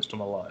for the rest of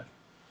my life.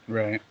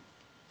 Right.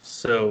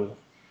 So,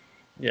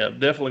 yeah,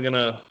 definitely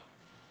gonna,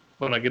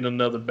 when I get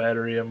another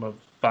battery, I'm gonna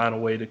find a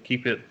way to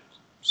keep it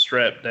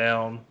strapped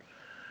down.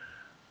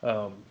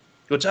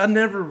 Which I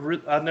never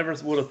would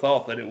have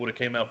thought that it would have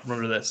came out from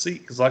under that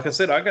seat. Because, like I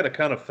said, I got to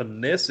kind of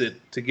finesse it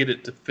to get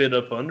it to fit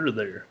up under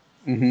there.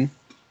 Mm-hmm.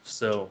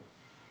 So,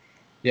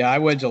 yeah, I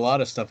wedge a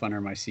lot of stuff under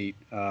my seat,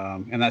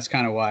 and that's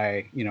kind of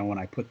why when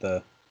I put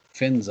the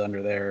fins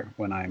under there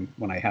when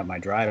I have my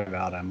drive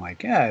out, I'm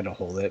like, yeah, it'll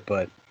hold it,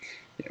 but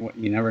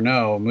you never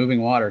know.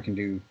 Moving water can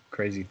do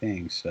crazy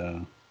things.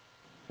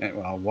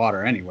 Well,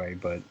 water anyway,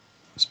 but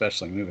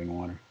especially moving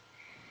water.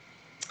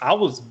 I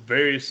was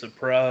very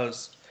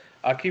surprised.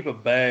 I keep a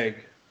bag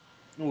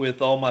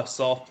with all my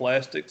soft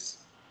plastics.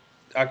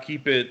 I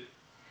keep it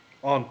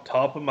on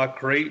top of my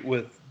crate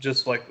with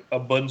just like a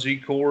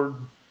bungee cord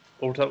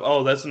over top.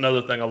 Oh, that's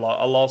another thing I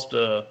lost. I lost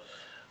a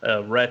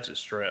ratchet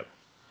strap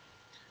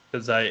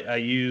because I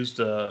used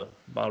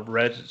my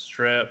ratchet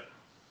strap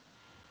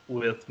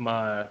with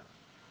my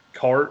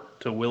cart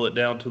to wheel it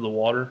down to the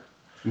water.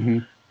 Mm-hmm.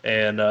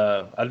 And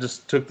I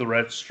just took the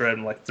ratchet strap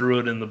and like threw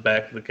it in the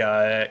back of the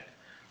kayak,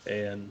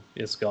 and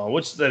it's gone.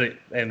 Which that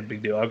ain't a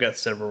big deal. I've got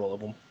several of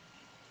them.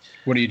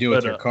 What do you do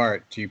with your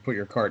cart? Do you put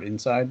your cart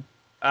inside?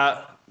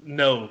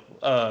 No.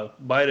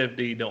 Bite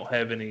FD don't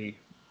have any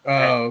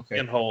okay.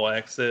 in-hole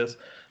access.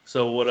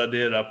 So what I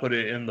did, I put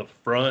it in the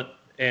front,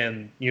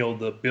 and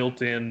the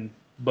built-in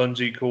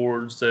bungee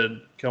cords that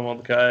come on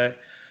the kayak.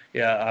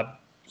 Yeah, I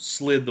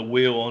slid the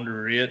wheel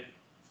under it.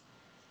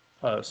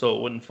 So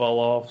it wouldn't fall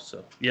off.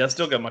 So yeah, I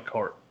still got my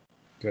cart.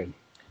 Good.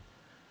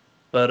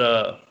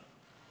 But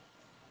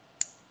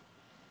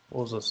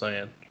what was I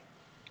saying?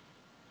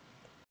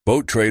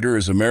 Boat Trader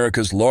is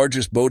America's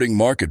largest boating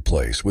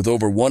marketplace with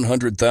over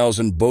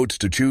 100,000 boats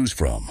to choose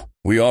from.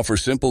 We offer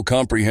simple,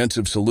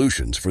 comprehensive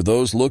solutions for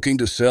those looking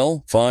to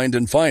sell, find,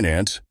 and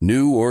finance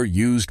new or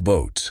used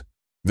boats.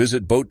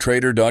 Visit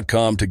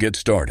BoatTrader.com to get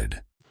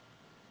started.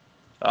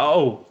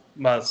 Oh,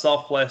 my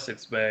soft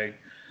plastics bag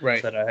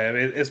that I have.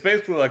 It's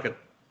basically like a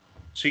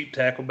cheap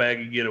tackle bag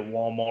you get at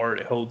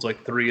Walmart. It holds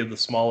like 3 of the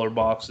smaller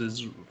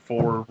boxes,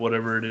 4,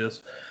 whatever it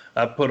is.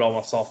 I put all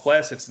my soft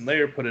plastics in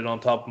there, put it on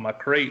top of my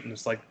crate, and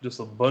it's like just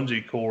a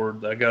bungee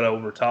cord that I got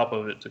over top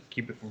of it to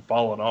keep it from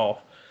falling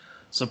off.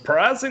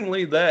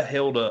 Surprisingly, that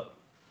held up,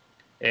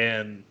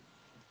 and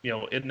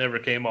it never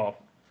came off.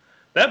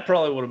 That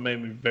probably would have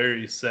made me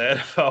very sad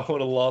if I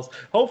would have lost.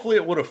 Hopefully,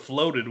 it would have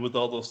floated with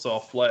all those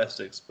soft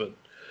plastics, but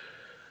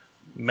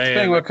man,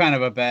 depending what kind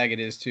of a bag it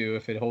is too,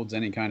 if it holds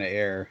any kind of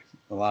air,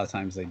 a lot of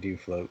times they do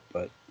float.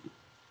 But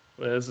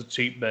it's a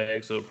cheap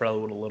bag, so it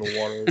probably would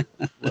have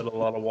let a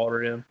lot of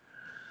water in.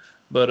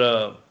 But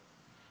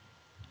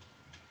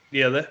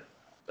yeah,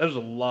 there's a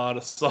lot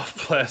of soft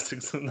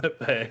plastics in that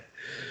bag.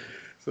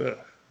 So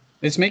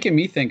it's making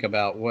me think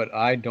about what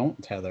I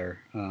don't tether.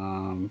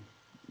 And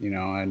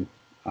I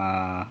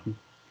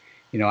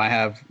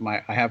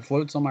have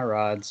floats on my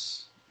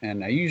rods,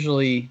 and I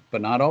usually,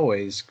 but not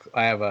always,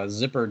 I have a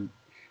zippered,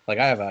 like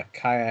I have a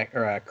kayak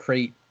or a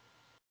crate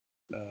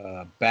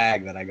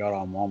bag that I got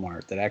on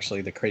Walmart that actually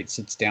the crate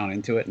sits down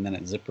into it and then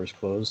it zippers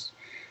closed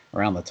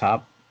around the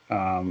top.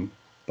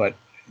 But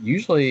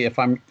usually if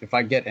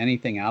I get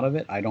anything out of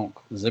it, I don't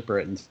zipper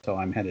it until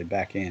I'm headed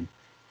back in,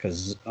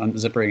 because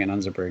zippering and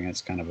unzippering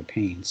it's kind of a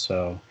pain.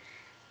 So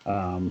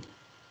that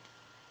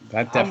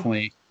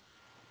definitely.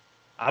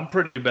 I'm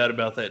pretty bad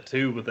about that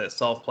too with that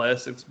soft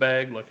plastics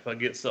bag. Like if I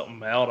get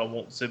something out, I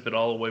won't zip it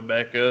all the way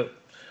back up.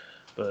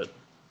 But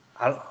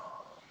I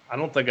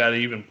don't think I'd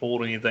even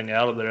pulled anything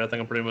out of there. I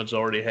think I pretty much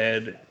already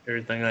had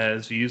everything that I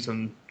was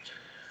using.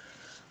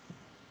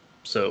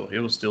 So it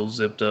was still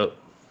zipped up.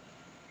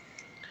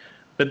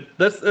 But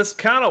that's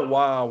kind of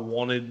why I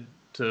wanted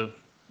to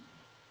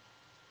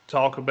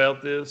talk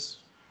about this,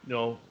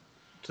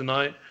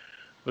 tonight,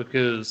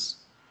 because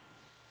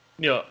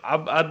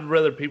I'd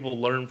rather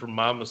people learn from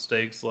my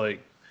mistakes.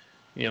 Like,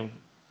 if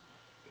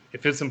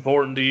it's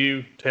important to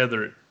you,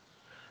 tether it,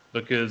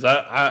 because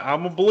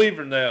I'm a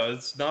believer now.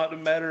 It's not a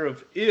matter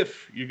of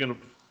if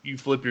you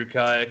flip your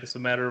kayak; it's a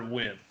matter of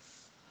when.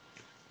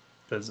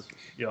 Because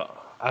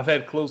I've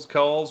had close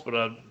calls, but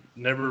I'd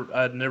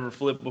never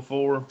flipped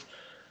before,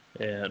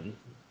 and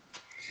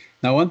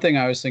Now, one thing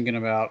I was thinking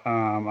about,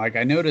 like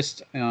I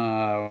noticed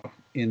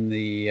in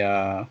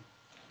the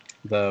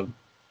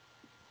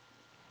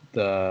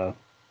the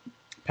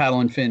paddle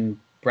and fin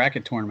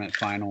bracket tournament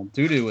final,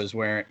 Dudu was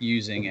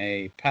using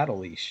a paddle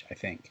leash. I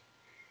think,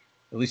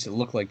 at least it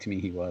looked like to me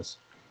he was.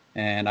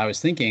 And I was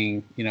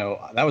thinking,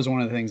 that was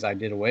one of the things I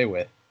did away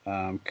with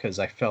because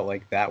I felt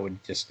like that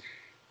would just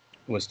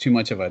was too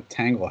much of a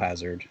tangle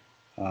hazard.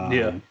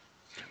 Yeah.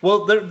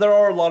 Well, there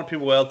are a lot of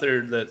people out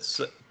there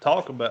that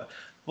talk about.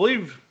 I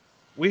believe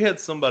we had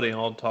somebody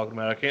on talking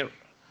about.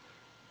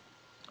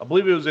 I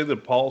believe it was either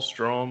Paul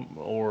Strom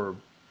or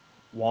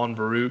Juan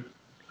Varut.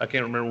 I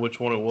can't remember which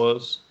one it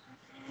was,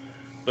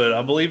 but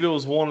I believe it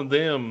was one of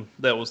them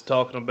that was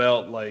talking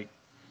about like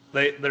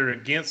they're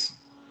against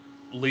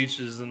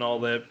leashes and all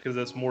that because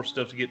that's more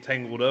stuff to get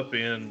tangled up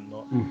in.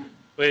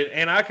 But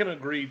and I can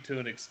agree to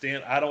an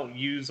extent. I don't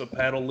use a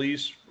paddle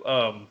leash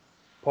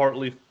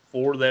partly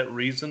for that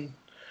reason.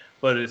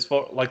 But as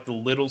far like the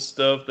little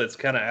stuff that's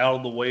kind of out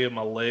of the way of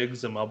my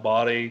legs and my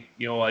body,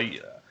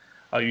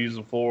 I use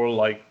them for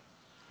like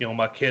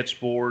my catch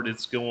board.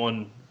 It's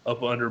going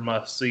up under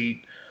my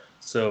seat,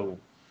 so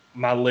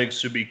my legs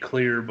should be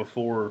clear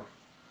before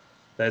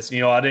that's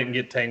I didn't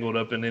get tangled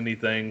up in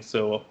anything,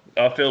 so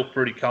I feel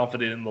pretty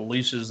confident in the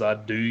leashes I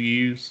do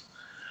use.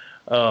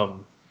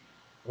 Um,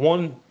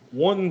 one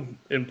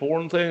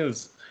important thing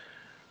is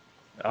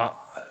I,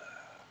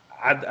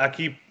 I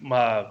keep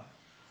my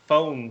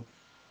phone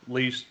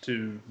leashed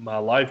to my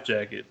life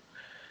jacket,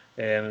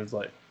 and it's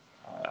like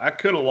I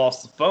could have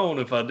lost the phone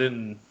if I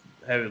didn't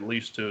have it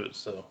leashed to it.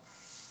 So,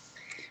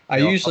 I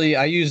you know, usually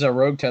I use a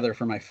Rogue tether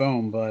for my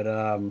phone, but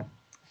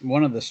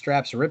one of the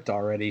straps ripped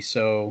already,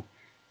 so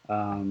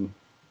um,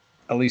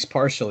 at least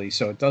partially,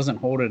 so it doesn't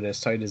hold it as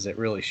tight as it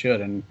really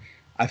should. And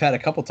I've had a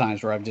couple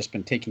times where I've just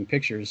been taking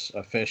pictures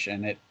of fish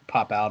and it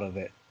pop out of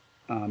it.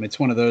 It's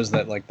one of those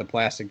that like the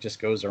plastic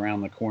just goes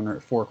around the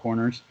four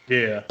corners,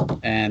 yeah,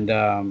 and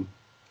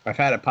I've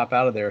had it pop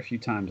out of there a few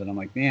times, and I'm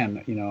like,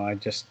 man, I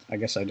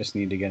guess I just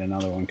need to get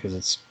another one because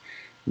it's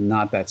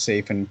not that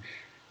safe. And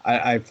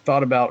I've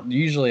thought about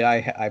usually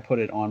I put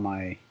it on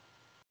my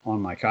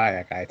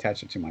kayak. I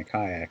attach it to my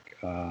kayak,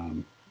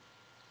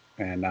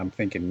 and I'm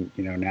thinking,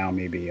 now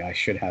maybe I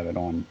should have it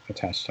on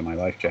attached to my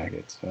life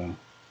jacket. So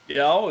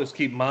yeah. I always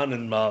keep mine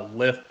in my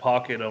left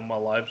pocket of my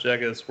life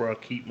jacket. That's where I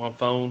keep my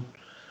phone.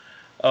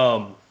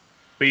 Um,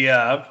 but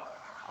yeah,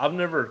 I've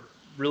never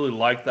really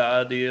liked the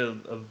idea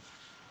of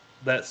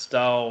that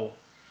style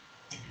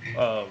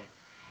uh,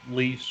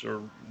 leash or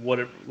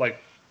whatever, like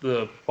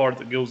the part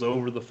that goes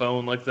over the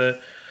phone like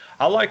that.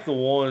 I like the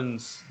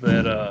ones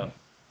that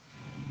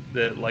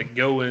like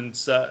go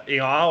inside. I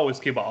always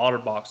keep an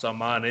OtterBox on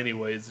mine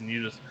anyways, and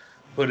you just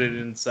put it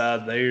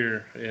inside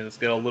there, and it's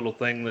got a little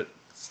thing that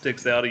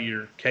sticks out of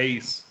your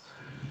case,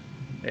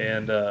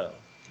 and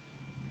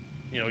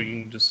you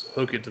can just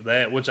hook it to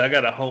that. Which I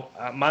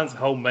got mine's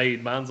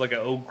homemade. Mine's like an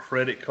old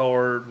credit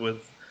card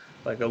with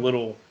like a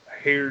little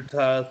hair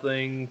tie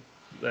thing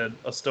that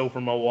I stole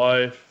from my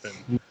wife,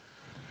 and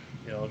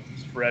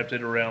just wrapped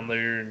it around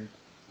there. And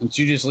did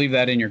you just leave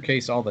that in your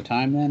case all the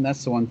time then?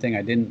 That's the one thing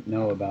I didn't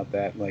know about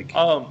that. Like,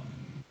 um,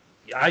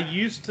 I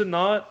used to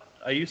not.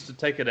 I used to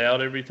take it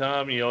out every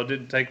time. It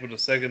didn't take but a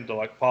second to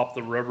like pop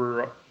the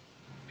rubber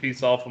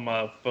piece off of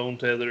my phone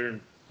tether and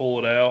pull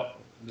it out.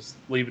 Just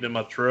leave it in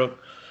my truck.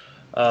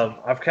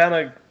 I've kind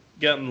of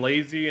gotten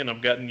lazy and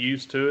I've gotten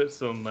used to it,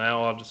 so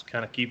now I'll just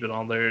kind of keep it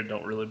on there. It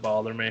don't really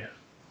bother me.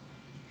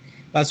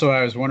 that's what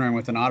I was wondering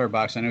with an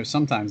OtterBox. I know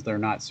sometimes they're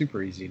not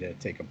super easy to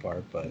take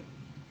apart, but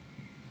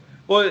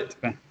Well,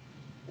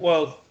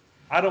 well,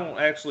 I don't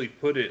actually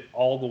put it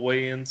all the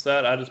way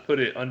inside. I just put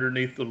it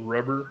underneath the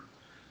rubber.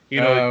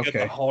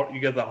 okay.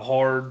 You got the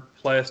hard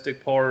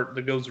plastic part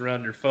that goes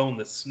around your phone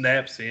that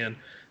snaps in.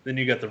 Then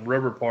you got the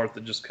rubber part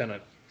that just kind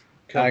of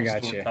I comes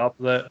got on you. top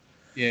of that.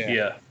 Yeah.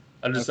 Yeah,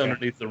 I just Okay.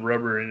 underneath the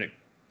rubber and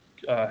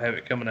have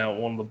it coming out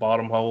one of the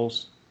bottom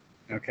holes.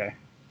 Okay.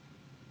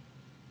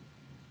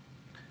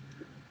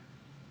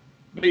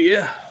 But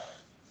yeah,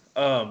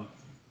 um,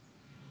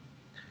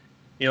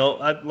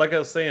 like I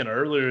was saying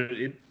earlier,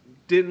 it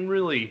didn't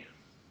really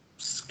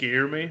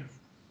scare me,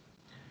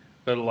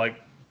 but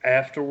like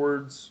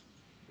afterwards,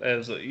 I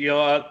was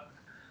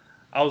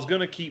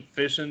gonna keep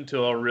fishing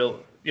till I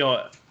realized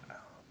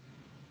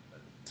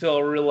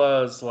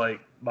like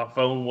my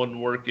phone wasn't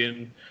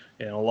working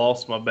and I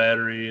lost my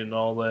battery and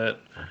all that.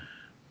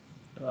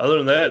 Other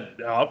than that,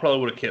 I probably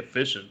would have kept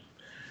fishing,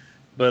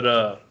 but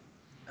I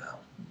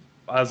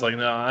was like,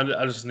 no,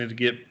 I just need to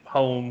get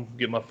home,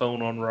 get my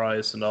phone on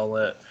rice and all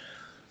that.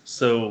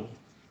 So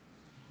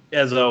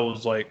as I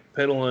was like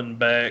pedaling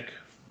back,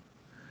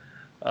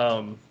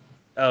 um,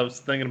 I was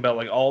thinking about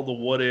like all the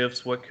what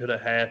ifs, what could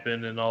have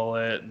happened, and all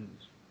that. And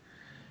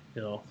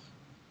you know,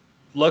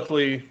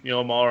 luckily,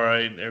 I'm all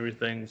right.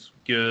 Everything's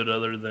good,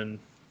 other than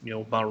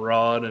my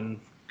rod and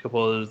a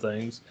couple other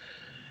things.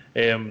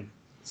 And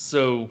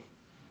so,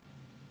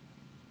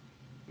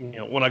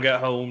 when I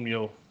got home,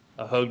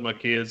 I hugged my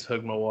kids,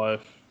 hugged my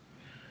wife.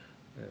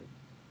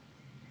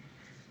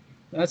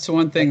 That's the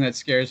one thing that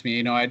scares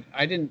me.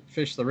 I didn't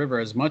fish the river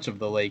as much of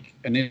the lake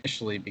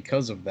initially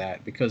because of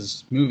that,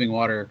 because moving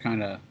water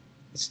kind of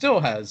still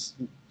has,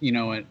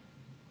 it,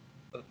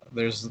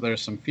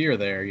 there's some fear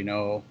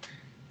there,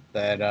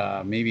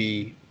 that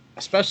maybe,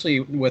 especially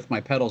with my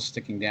pedals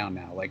sticking down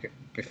now. Like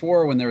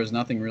before, when there was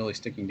nothing really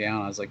sticking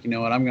down, I was like, you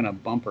know what, I'm gonna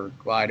bumper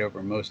glide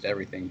over most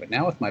everything. But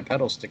now with my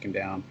pedals sticking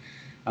down,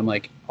 I'm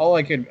like, all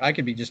I could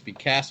just be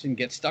casting,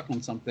 get stuck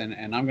on something,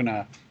 and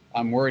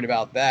I'm worried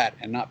about that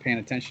and not paying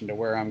attention to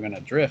where I'm gonna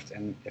drift.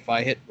 And if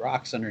I hit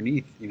rocks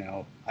underneath,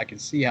 I can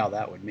see how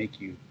that would make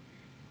you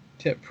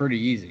tip pretty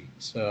easy.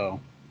 So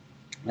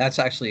that's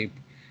actually,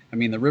 I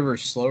mean, the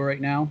river's slow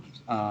right now,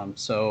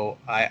 so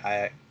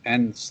I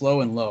and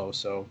slow and low.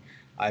 So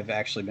I've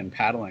actually been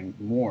paddling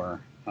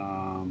more,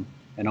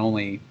 and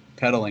only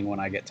pedaling when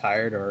I get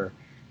tired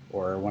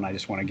or when I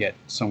just want to get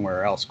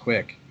somewhere else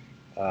quick,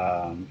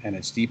 and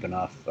it's deep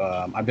enough.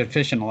 I've been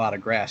fishing a lot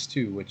of grass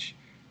too, which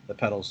the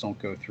pedals don't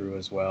go through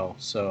as well.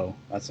 So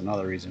that's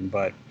another reason.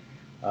 But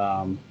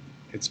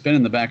it's been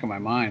in the back of my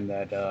mind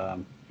that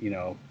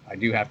I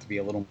do have to be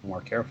a little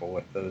more careful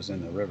with those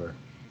in the river.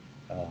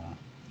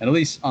 And at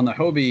least on the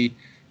Hobie,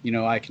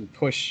 I can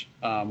push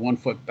one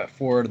foot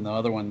forward and the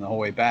other one the whole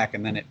way back,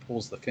 and then it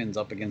pulls the fins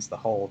up against the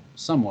hull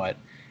somewhat.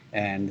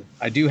 And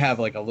I do have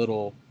like the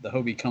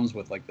Hobie comes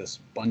with like this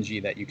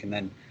bungee that you can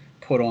then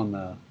put on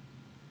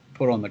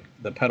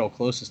the pedal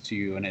closest to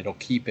you, and it'll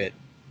keep it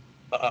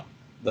up,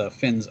 the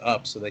fins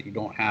up, so that you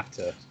don't have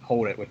to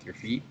hold it with your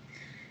feet.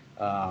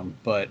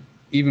 But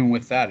even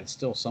with that, it's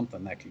still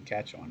something that can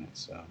catch on it.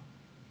 So.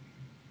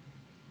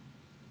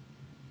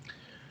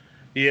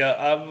 Yeah,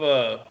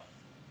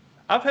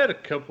 I've had a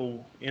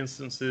couple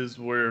instances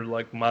where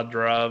like my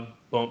drive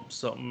bumps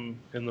something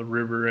in the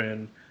river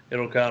and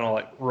it'll kind of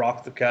like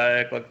rock the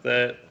kayak like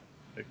that.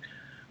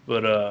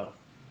 But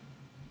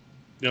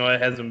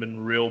it hasn't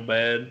been real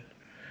bad.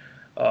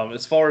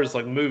 As far as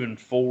like moving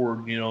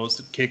forward, it's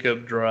a kick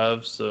up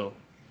drive, so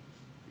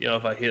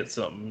if I hit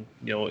something,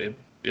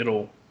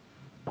 it'll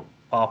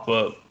pop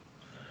up.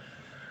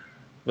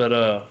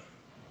 But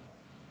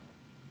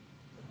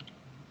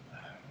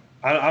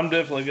I'm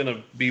definitely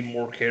gonna be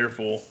more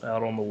careful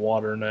out on the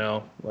water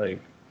now.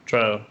 Like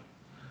try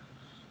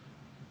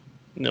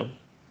to,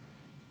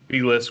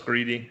 be less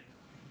greedy.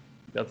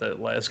 Got that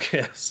last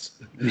cast.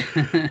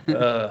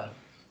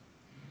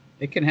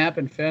 It can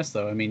happen fast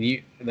though. I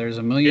mean, there's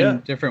a million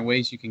different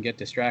ways you can get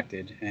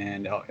distracted,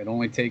 and it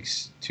only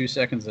takes 2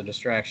 seconds of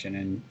distraction,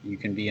 and you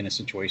can be in a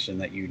situation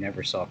that you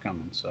never saw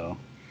coming. So.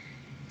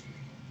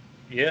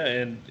 Yeah,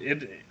 and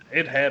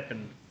it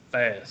happened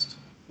fast.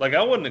 Like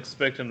I wasn't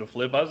expecting to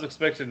flip. I was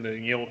expecting to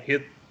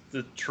hit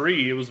the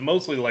tree. It was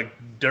mostly like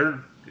dirt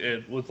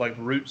with like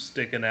roots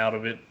sticking out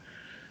of it,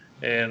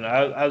 and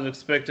I was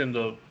expecting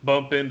to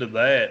bump into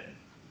that.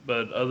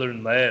 But other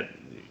than that,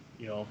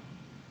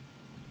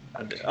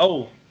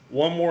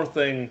 one more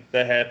thing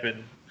that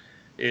happened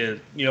is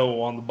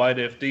on the Bite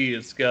FD,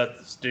 it's got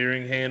the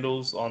steering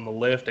handles on the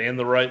left and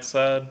the right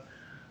side.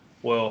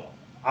 Well,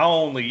 I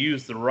only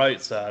used the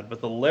right side,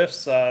 but the left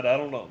side, I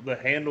don't know, the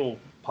handle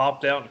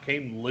popped out and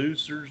came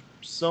loose or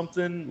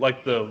something,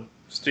 like the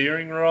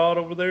steering rod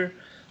over there.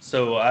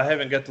 So I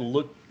haven't got to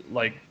look,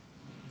 like,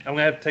 I'm going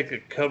to have to take a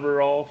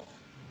cover off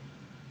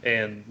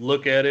and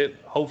look at it.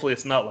 Hopefully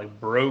it's not like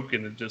broke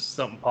and it just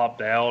something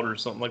popped out or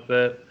something like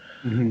that.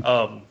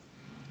 Mm-hmm.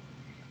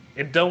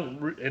 It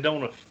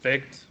don't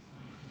affect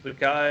the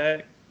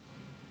kayak.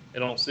 It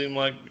don't seem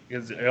like,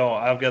 because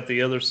I've got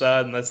the other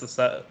side, and that's the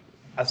side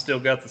I still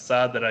got the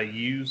side that I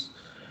use.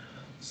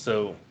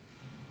 So,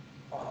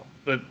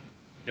 but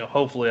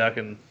hopefully I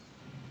can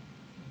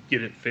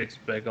get it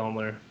fixed back on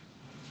there.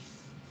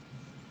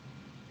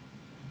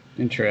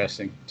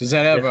 Interesting. Does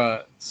that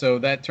have so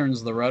that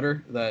turns the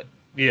rudder?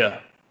 Yeah.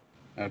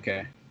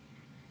 Okay.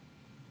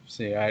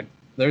 See,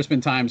 there's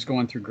been times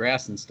going through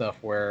grass and stuff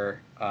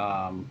where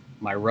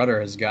my rudder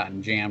has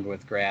gotten jammed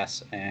with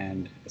grass,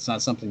 and it's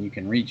not something you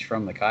can reach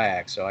from the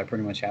kayak. So I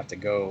pretty much have to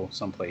go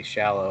someplace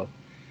shallow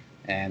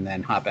and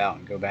then hop out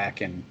and go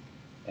back and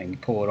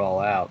pull it all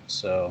out.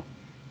 So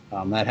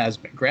that's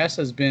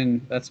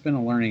been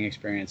a learning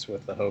experience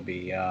with the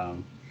Hobie.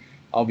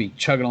 I'll be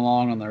chugging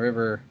along on the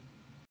river,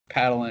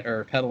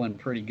 pedaling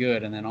pretty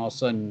good, and then all of a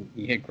sudden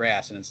you hit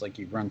grass and it's like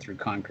you run through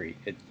concrete.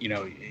 It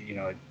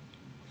it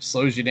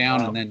slows you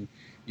down, and then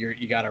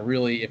you gotta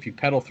really, if you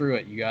pedal through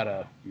it, you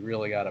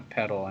really gotta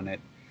pedal in it.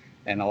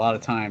 And a lot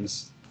of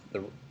times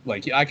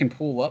I can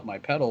pull up my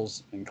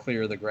pedals and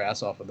clear the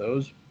grass off of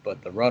those,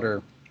 but the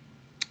rudder,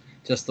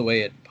 just the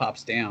way it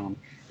pops down,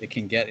 it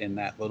can get in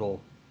that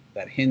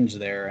hinge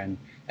there and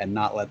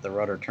not let the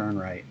rudder turn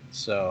right.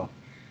 So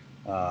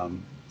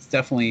it's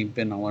definitely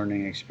been a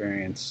learning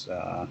experience,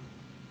 and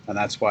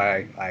that's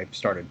why I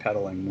started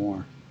pedaling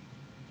more.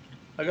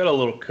 I got a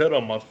little cut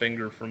on my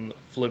finger from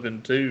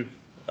flipping too.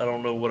 I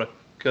don't know what I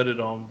cut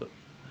it on, but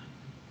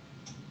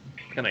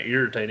kind of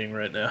irritating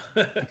right now.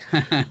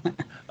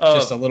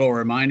 Just a little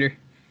reminder.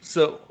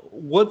 So,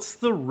 what's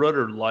the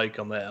rudder like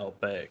on the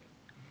Outback?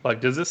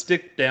 Like, does it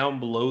stick down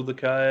below the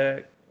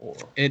kayak, Or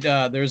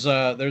There's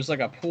like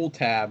a pull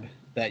tab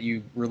that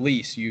you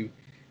release.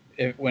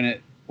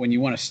 When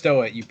you want to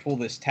stow it, you pull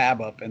this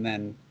tab up and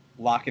then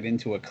lock it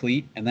into a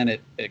cleat, and then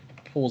it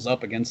pulls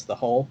up against the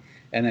hull,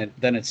 and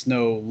then it's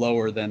no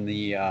lower than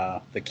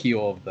the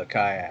keel of the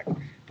kayak.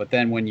 But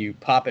then when you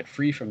pop it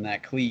free from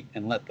that cleat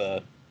and let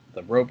the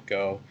rope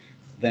go,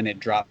 then it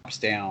drops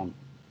down,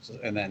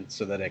 and then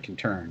so that it can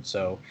turn.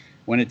 So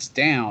when it's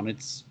down,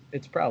 it's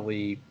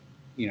probably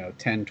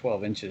 10,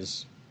 12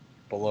 inches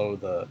below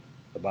the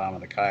bottom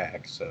of the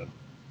kayak. So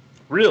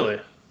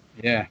really,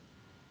 yeah,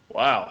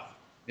 wow.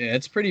 yeah,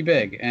 it's pretty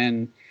big,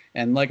 and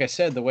like I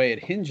said, the way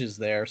it hinges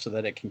there so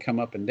that it can come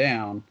up and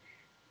down.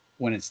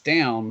 When it's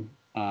down,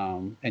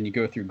 and you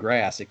go through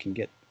grass, it can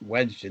get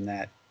wedged in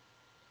that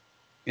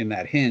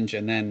hinge,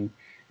 and then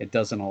it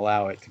doesn't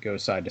allow it to go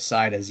side to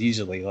side as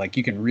easily. Like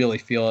you can really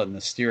feel it in the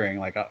steering.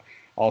 Like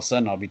all of a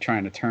sudden, I'll be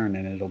trying to turn,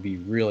 and it'll be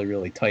really,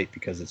 really tight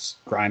because it's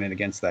grinding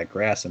against that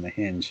grass in the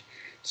hinge.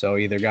 So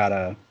either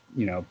gotta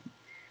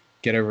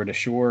get over to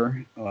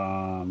shore,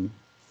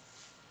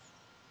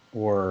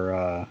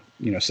 or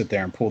sit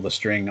there and pull the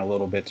string a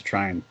little bit to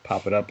try and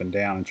pop it up and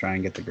down and try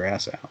and get the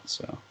grass out.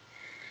 So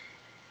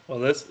Well,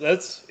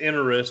 that's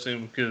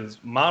interesting because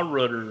my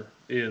rudder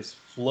is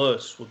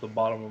flush with the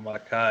bottom of my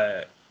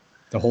kayak.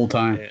 the whole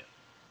time. And,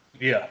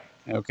 yeah,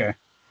 Okay.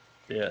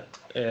 yeah,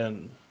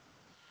 and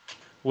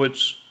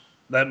which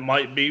that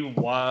might be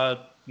why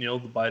the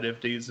Bite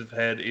FDs have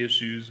had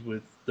issues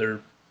with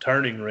their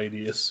turning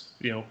radius.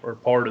 Or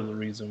part of the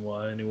reason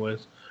why,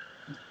 anyways.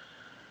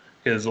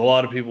 Because a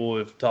lot of people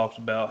have talked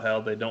about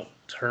how they don't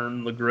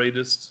turn the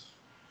greatest,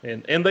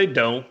 and they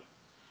don't,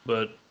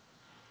 but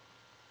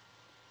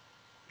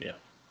yeah.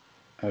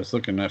 I was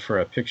looking for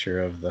a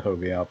picture of the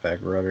Hobie Outback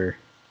rudder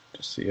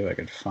to see if I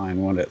could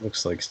find one that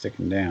looks like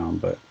sticking down,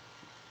 but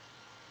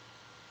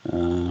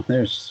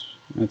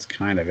that's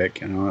kind of it. I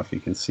don't know if you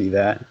can see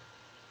that.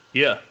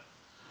 Yeah.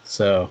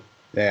 So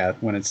yeah,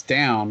 when it's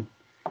down,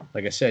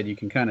 like I said, you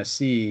can kind of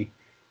see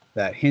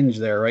that hinge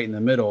there right in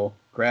the middle.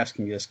 Grass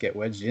can just get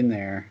wedged in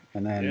there,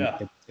 and then Yeah.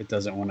 it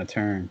doesn't want to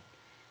turn.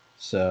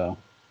 So,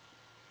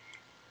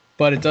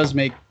 but it does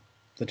make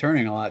the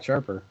turning a lot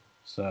sharper.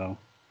 So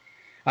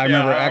I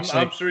remember actually,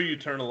 I'm sure you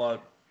turn a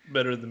lot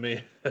better than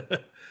me.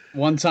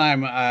 one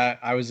time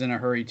I was in a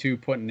hurry too,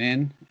 putting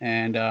in,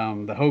 and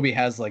the Hobie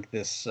has like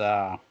this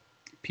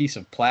piece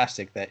of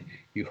plastic that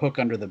you hook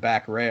under the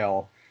back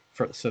rail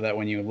so that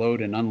when you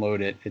load and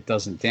unload it, it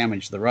doesn't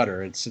damage the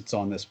rudder. It sits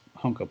on this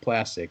hunk of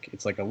plastic.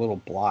 It's like a little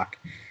block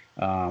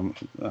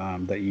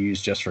that you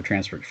use just for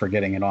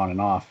getting it on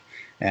and off.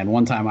 And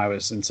one time I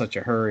was in such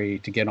a hurry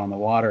to get on the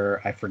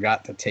water, I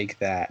forgot to take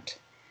that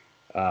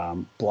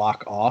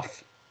block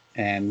off.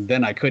 And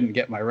then I couldn't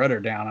get my rudder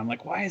down. I'm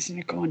like, why isn't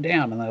it going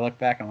down? And I look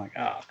back, I'm like,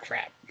 oh,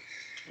 crap.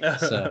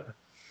 So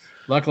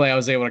luckily I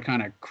was able to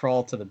kind of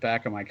crawl to the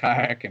back of my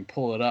kayak and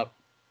pull it up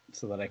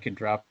so that I could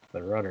drop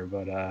the rudder.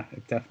 But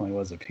it definitely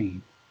was a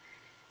pain.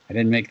 I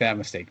didn't make that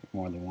mistake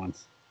more than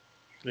once.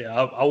 Yeah,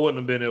 I wouldn't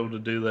have been able to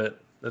do that.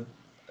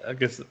 I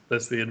guess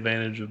that's the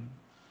advantage of,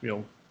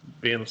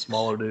 being a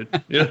smaller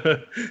dude. Yeah.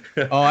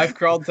 Oh, I've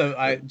crawled to.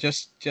 I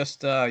just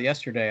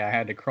yesterday I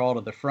had to crawl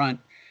to the front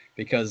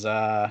because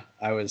I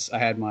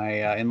had my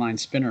inline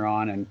spinner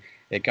on and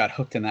it got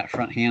hooked in that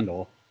front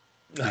handle,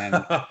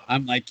 and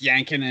I'm like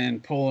yanking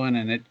and pulling,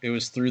 and it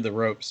was through the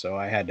rope, so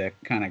I had to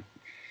kind of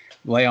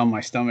lay on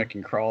my stomach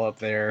and crawl up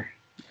there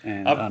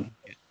and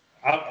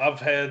I've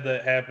had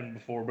that happen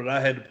before, but I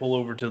had to pull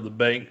over to the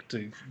bank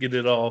to get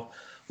it off.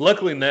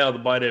 Luckily now the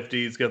Bite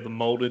FD's got the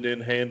molded in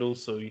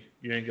handles, so you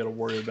ain't got to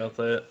worry about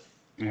that.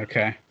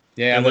 Okay.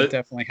 Yeah, And that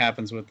definitely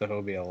happens with the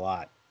Hobie a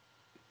lot.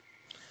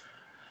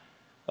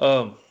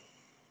 So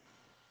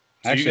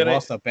I actually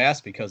lost a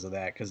bass because of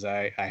that, because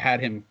I had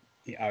him,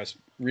 I was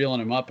reeling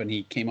him up, and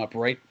he came up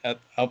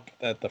up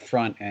at the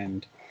front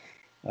and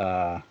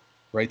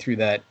right through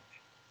that,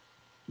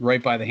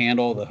 right by the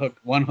handle.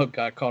 One hook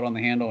got caught on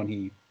the handle, and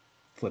he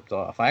flipped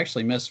off. I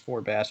actually missed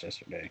 4 bass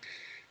yesterday.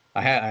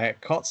 I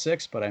caught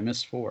 6, but I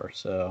missed 4.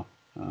 So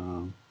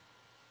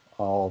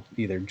all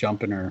either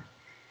jumping or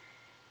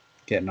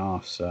getting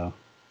off. So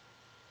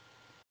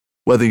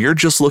Whether you're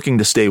just looking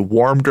to stay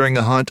warm during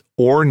a hunt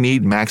or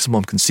need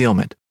maximum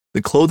concealment,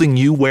 the clothing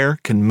you wear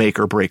can make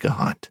or break a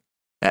hunt.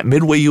 At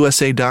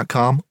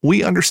MidwayUSA.com,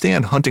 we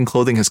understand hunting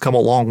clothing has come a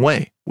long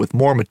way with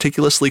more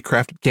meticulously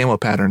crafted camo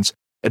patterns,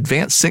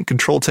 advanced scent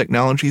control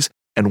technologies,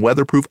 and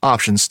weatherproof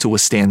options to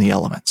withstand the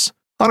elements.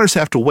 Hunters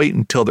have to wait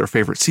until their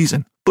favorite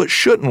season, but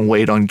shouldn't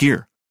wait on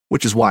gear,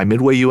 which is why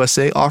Midway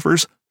USA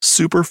offers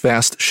super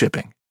fast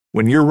shipping.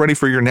 When you're ready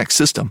for your next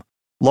system,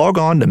 log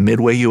on to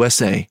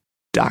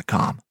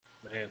MidwayUSA.com.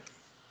 Man.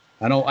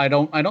 I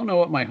don't know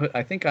what my hook.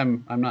 I think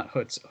I'm not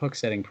hook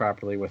setting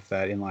properly with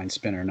that inline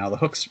spinner. Now the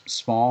hook's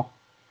small,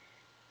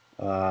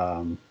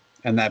 and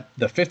that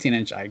the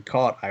 15-inch I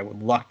caught, I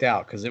lucked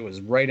out because it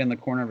was right in the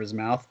corner of his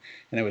mouth,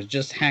 and it was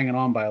just hanging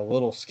on by a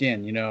little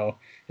skin.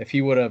 If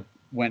he would have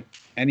went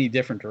any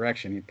different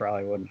direction, I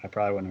probably wouldn't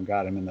have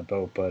got him in the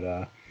boat. But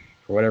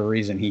for whatever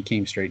reason, he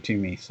came straight to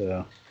me.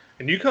 So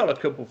And you caught a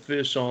couple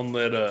fish on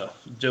that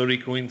Jody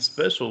Queen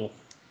special.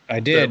 I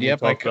did. We Yep.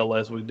 talked about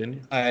last week, didn't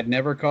you? I had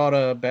never caught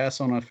a bass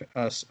on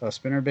a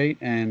spinnerbait,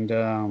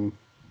 and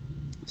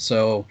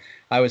so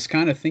I was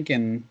kind of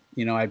thinking,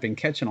 I'd been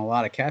catching a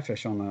lot of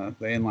catfish on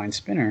the inline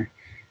spinner,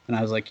 and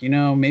I was like,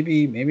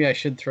 maybe I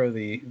should throw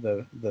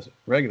the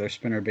regular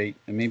spinnerbait,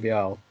 and maybe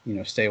I'll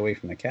stay away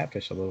from the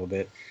catfish a little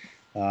bit.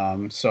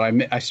 So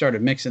I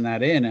started mixing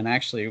that in, and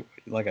actually,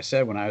 like I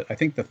said, when I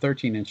think the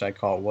 13-inch I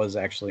caught was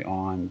actually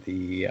on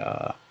the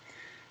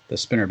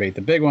spinnerbait.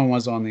 The big one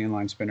was on the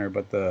inline spinner,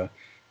 but the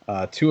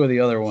two of the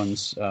other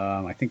ones,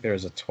 I think there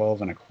was a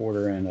 12 and a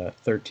quarter and a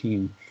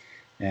 13,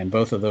 and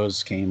both of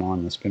those came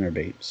on the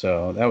spinnerbait.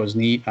 So that was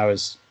neat. I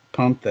was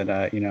pumped that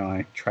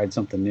I tried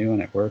something new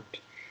and it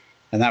worked.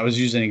 And that was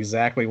using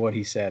exactly what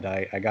he said.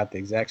 I got the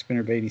exact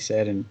spinnerbait he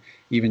said, and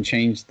even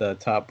changed the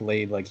top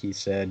blade like he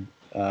said.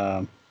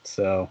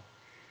 So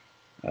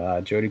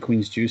Jody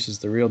Queen's juice is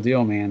the real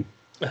deal, man.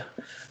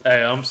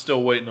 Hey, I'm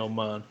still waiting on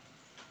mine.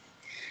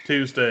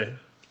 Tuesday.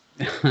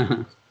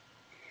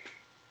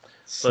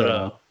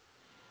 So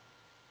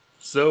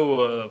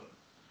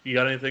you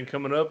got anything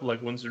coming up?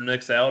 Like, when's your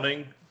next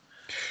outing?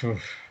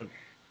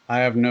 I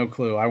have no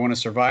clue. I want to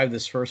survive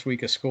this first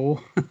week of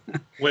school.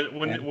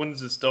 When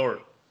does it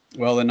start?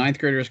 Well, the 9th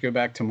graders go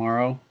back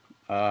tomorrow,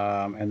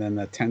 and then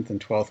the 10th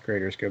and 12th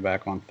graders go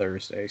back on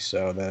Thursday.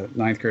 So the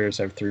 9th graders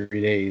have 3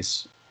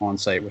 days on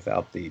site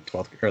without the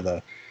 12th or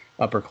the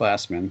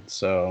upperclassmen.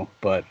 So,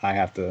 but I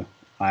have a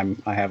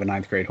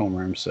 9th grade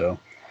homeroom, so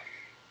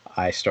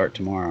I start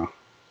tomorrow.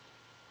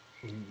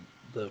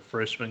 The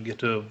freshmen get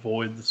to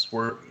avoid the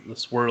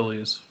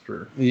swirlies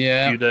for a few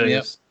Yep.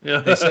 days. Yeah.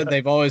 They said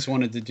they've always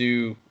wanted to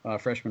do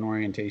freshman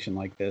orientation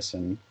like this,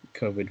 and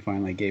COVID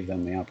finally gave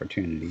them the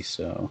opportunity.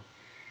 So,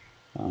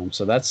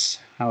 so that's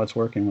how it's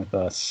working with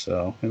us.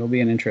 So it'll be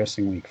an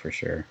interesting week for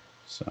sure.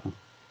 So,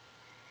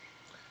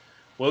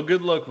 well,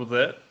 good luck with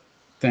that.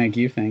 Thank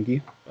you.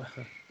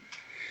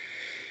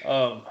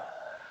 I'm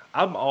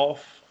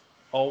off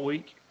all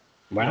week.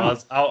 Wow.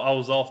 I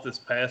was off this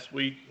past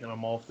week, and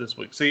I'm off this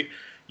week. See,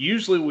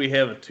 usually we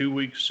have a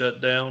 2-week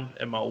shutdown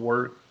at my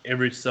work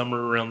every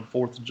summer around the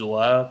 4th of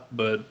July,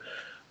 but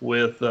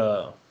with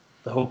the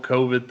whole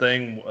COVID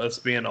thing, us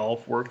being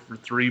off work for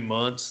 3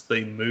 months,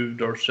 they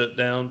moved our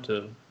shutdown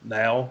to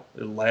now,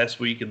 last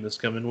week and this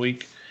coming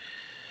week.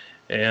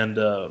 And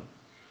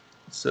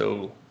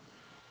so,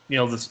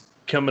 this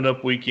coming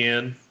up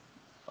weekend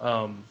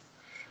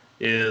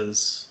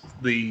it's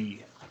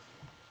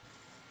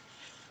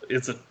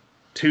a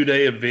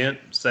 2-day event,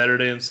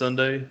 Saturday and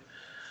Sunday,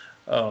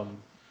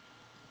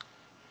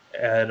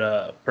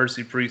 at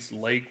Percy Priest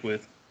Lake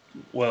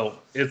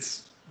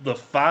it's the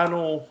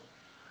final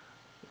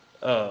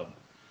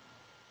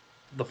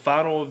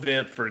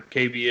event for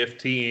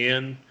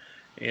KBFTN,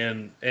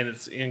 and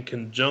it's in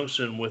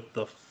conjunction with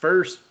the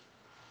first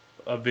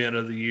event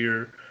of the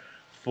year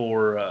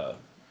for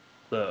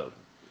the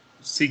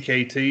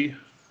CKT.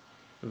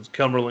 It was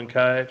Cumberland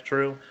Kayak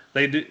Trail.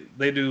 They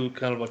do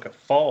kind of like a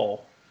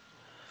fall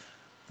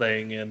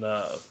thing, and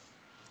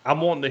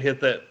I'm wanting to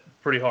hit that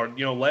pretty hard.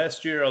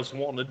 Last year I was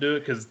wanting to do it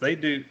because they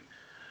do.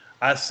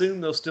 I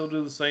assume they'll still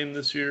do the same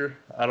this year.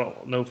 I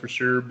don't know for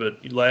sure,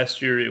 but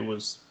last year it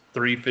was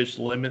 3 fish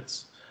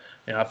limits,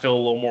 and I feel a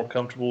little more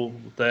comfortable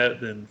with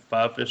that than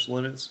 5 fish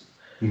limits.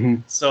 Mm-hmm.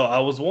 So I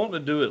was wanting to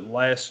do it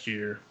last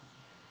year,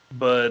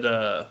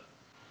 but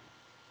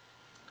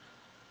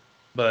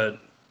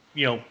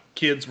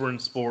kids were in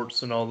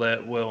sports and all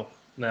that. Well,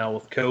 now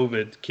with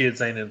COVID,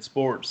 kids ain't in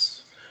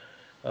sports.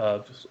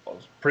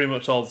 Pretty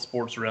much all the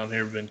sports around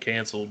here have been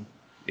canceled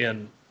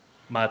in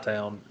my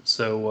town.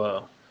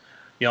 So,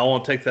 I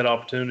want to take that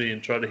opportunity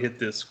and try to hit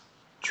this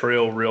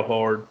trail real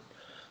hard.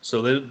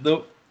 So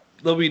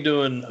they'll be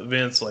doing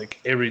events like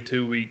every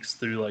 2 weeks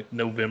through like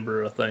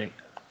November, I think.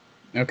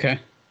 Okay.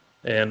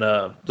 And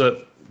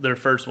their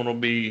first one will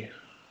be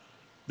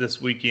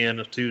this weekend,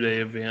 a 2-day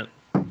event.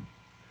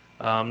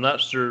 I'm not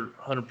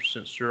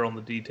 100% sure on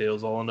the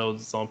details. All I know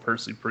is it's on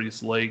Percy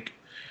Priest Lake,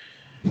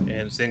 and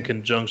it's in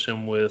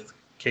conjunction with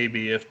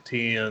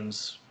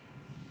KBF10's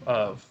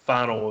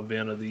final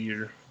event of the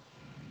year,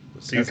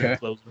 the season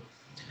closer.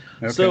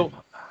 Okay. So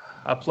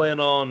I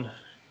plan on,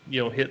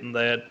 hitting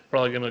that.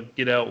 Probably going to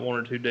get out 1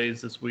 or 2 days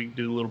this week,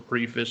 do a little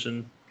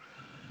pre-fishing,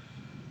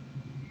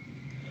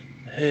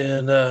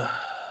 and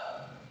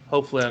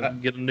hopefully I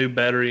can get a new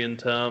battery in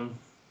time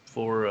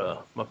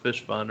for my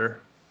fish finder.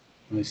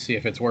 Let me see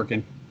if it's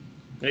working.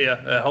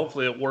 Yeah,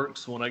 hopefully it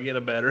works when I get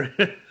a battery.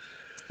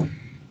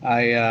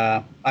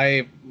 The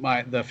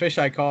fish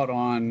I caught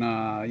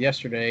on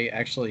yesterday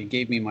actually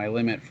gave me my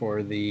limit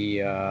for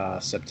the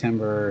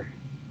September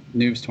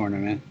Noobs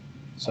tournament,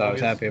 so August. I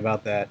was happy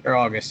about that. Or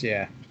August,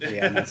 yeah,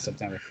 not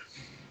September.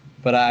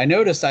 But I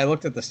noticed, I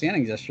looked at the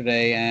standings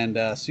yesterday,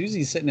 and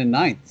Susie's sitting in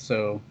 9th,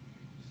 so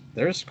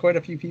there's quite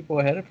a few people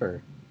ahead of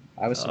her.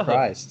 I was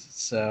surprised.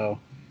 So,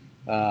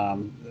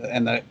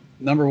 and the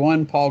number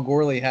 1, Paul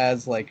Gorley,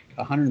 has like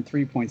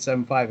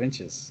 103.75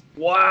 inches.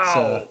 Wow.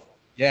 So,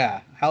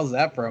 yeah, how's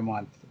that for a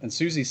month? And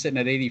Susie's sitting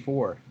at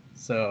 84.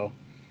 So,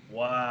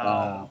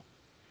 Wow.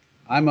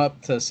 I'm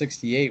up to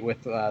 68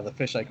 with the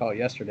fish I caught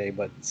yesterday,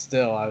 but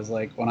still, I was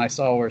like, when I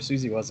saw where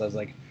Susie was, I was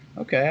like,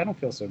 okay, I don't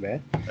feel so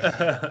bad.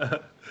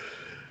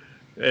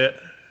 Yeah,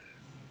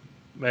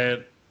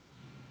 man.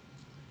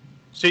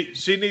 She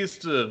needs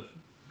to,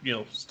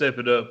 step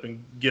it up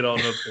and get on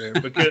up there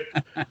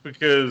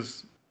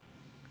because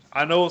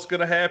I know what's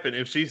gonna happen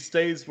if she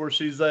stays where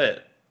she's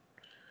at.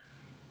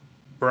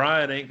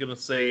 Brian ain't gonna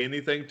say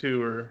anything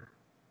to her,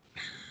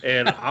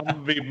 and I'm gonna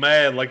be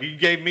mad. Like he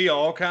gave me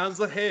all kinds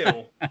of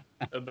hell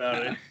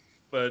about it,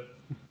 but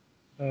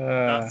not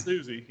Uh,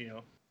 Susie.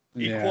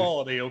 yeah.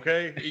 Equality,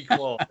 okay?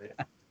 Equality.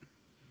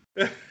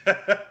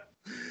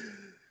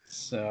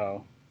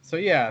 So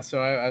yeah, so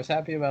I was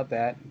happy about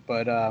that.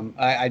 But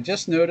I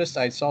just noticed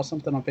I saw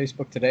something on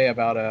Facebook today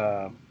about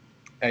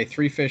a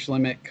 3 fish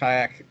limit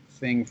kayak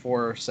thing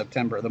for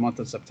September, the month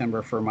of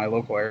September for my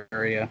local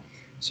area.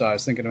 So I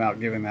was thinking about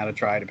giving that a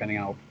try, depending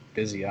on how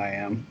busy I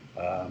am.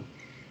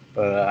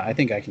 But I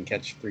think I can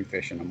catch 3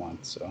 fish in a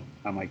month, so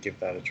I might give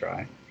that a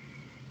try.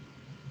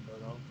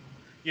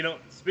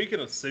 Speaking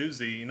of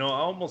Susie, I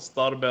almost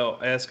thought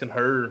about asking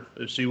her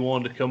if she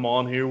wanted to come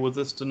on here with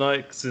us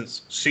tonight,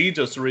 since she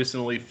just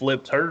recently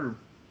flipped her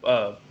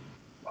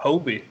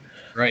Hobie,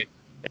 Right.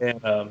 and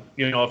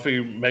I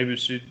figured maybe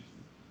she'd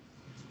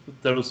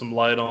throw some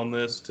light on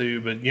this too.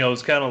 But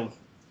it's kind of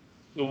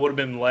it would have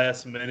been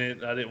last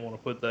minute. I didn't want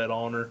to put that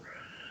on her,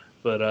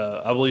 but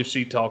I believe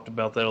she talked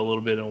about that a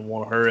little bit in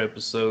one of her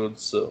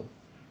episodes. So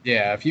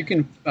Yeah, if you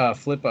can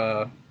flip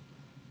a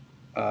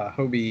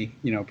Hobie,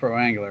 pro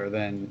angler,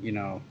 then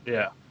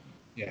yeah,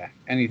 yeah,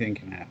 anything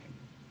can happen.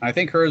 I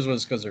think hers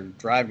was because her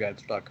drive got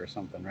stuck or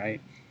something,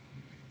 right?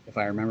 If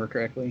I remember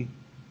correctly.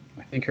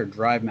 I think her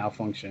drive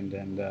malfunctioned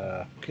and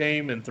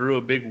came and threw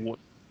a big.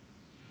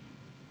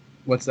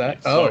 what's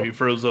that? Sorry, Oh, he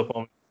froze up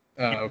on me.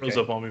 He froze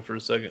okay. up on me for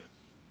a second.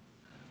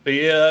 But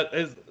yeah,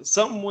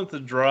 something with the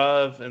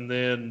drive, and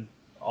then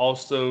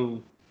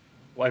also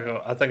like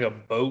I think a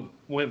boat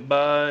went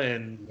by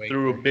and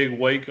threw a Waker. big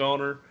wake on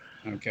her,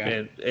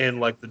 Okay. and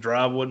like the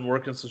drive wasn't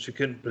working, so she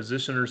couldn't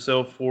position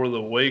herself for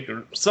the wake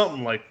or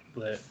something like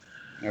that.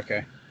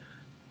 Okay.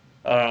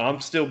 I'm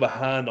still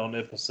behind on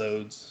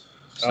episodes,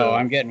 Oh,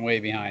 I'm so getting way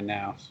behind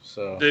now.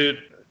 So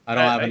dude, I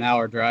don't have an I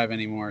hour drive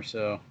anymore.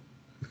 So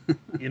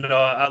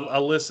I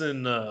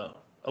listen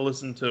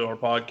to our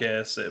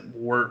podcast at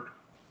work,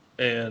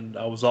 and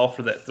I was off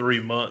for that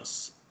 3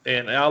 months,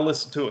 and I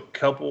listened to a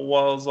couple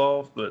while I was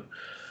off, but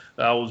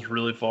I was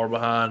really far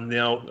behind.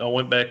 I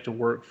went back to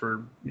work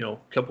for a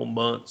couple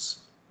months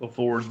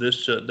before this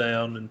shut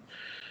down, and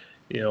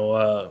you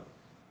know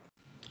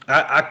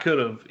I could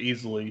have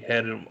easily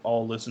had them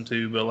all listened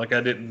to, but like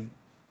I didn't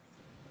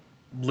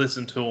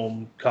listen to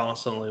them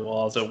constantly while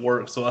I was at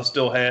work, so I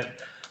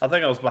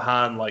think I was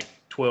behind like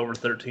 12 or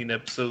 13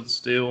 episodes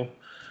still.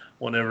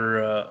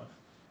 Whenever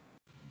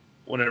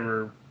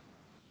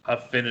I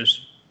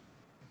finished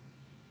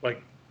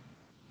like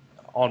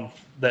on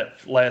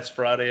that last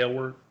Friday I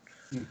worked.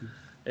 mhm.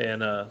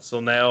 And so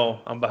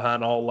now I'm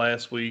behind all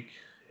last week,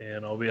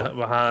 and I'll be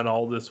behind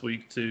all this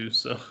week too.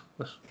 So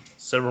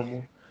several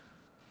more.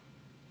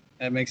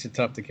 That makes it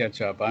tough to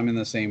catch up. I'm in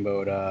the same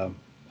boat.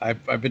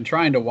 I've been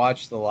trying to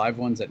watch the live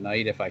ones at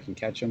night if I can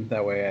catch them.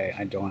 That way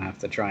I don't have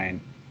to try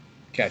and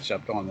catch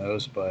up on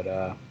those, but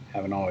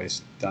haven't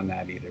always done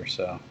that either.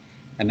 So,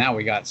 and now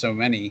we got so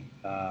many,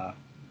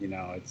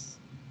 it's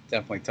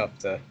definitely tough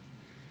to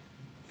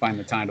find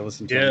the time to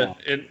listen to them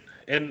Yeah, all.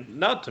 and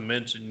not to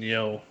mention,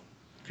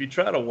 if you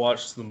try to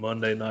watch the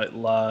Monday Night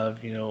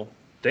Live,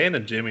 Dan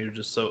and Jimmy are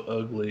just so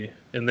ugly,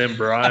 and then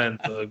Brian's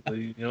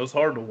ugly. It's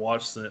hard to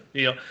watch them.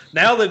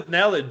 Now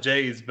that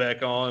Jay's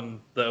back on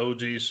the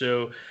OG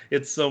show,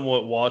 it's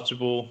somewhat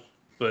watchable.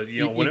 But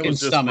You when it can was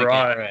just stomach it,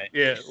 Brian, right?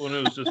 yeah, when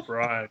it was just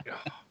Brian,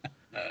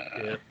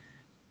 yeah.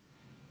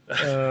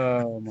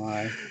 Oh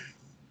my.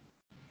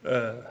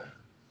 Uh,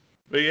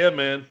 but yeah,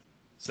 man.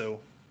 So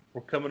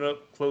we're coming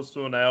up close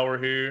to an hour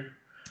here.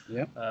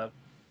 Yep. Uh,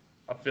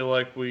 I feel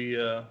like we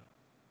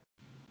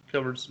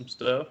covered some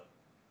stuff.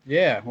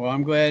 Yeah. Well,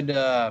 I'm glad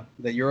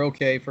that you're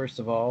okay. First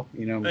of all,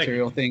 Thank you.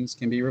 material things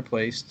can be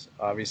replaced,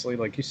 obviously,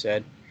 like you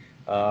said.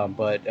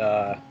 But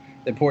the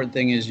important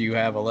thing is you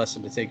have a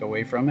lesson to take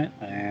away from it,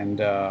 and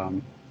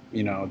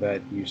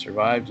that you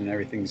survived and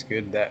everything's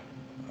good. That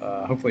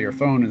hopefully your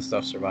phone and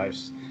stuff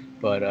survives.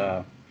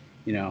 But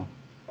you know,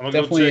 I'm gonna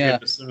go definitely.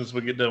 check it as soon as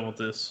we get done with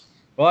this.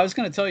 Well, I was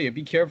going to tell you,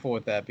 be careful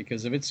with that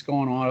because if it's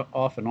going on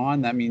off and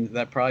on,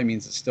 that probably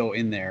means it's still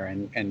in there,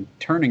 and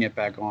turning it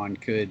back on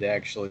could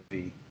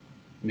actually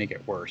make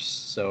it worse.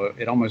 So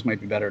it almost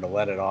might be better to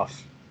let it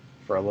off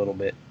for a little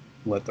bit,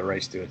 let the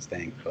rice do its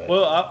thing. But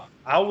Well,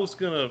 I was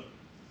gonna,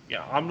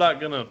 yeah, I'm not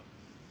gonna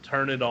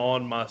turn it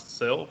on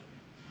myself,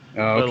 oh,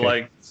 but okay,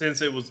 like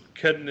since it was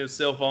cutting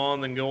itself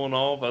on and going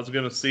off, I was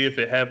gonna see if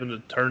it happened to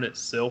turn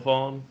itself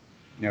on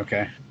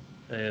okay,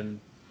 and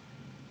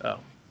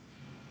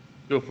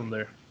go from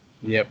there.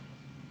 yep.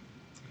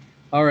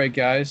 All right,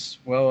 guys.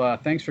 Well,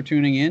 thanks for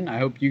tuning in. I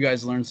hope you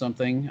guys learned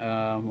something.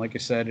 Like I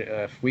said,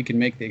 if we can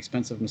make the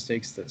expensive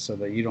mistakes so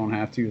that you don't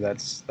have to,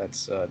 that's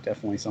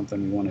definitely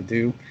something we want to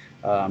do.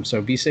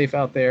 So be safe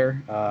out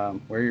there.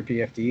 Wear your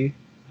PFD.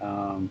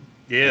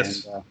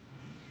 Yes.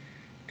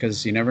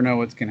 Because you never know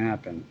what's going to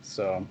happen.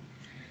 So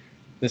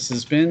this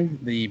has been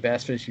the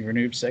Bass Fishing for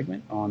Noobs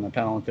segment on the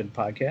Paddle and Fin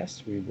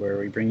podcast, where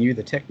we bring you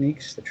the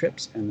techniques, the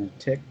trips, and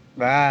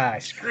I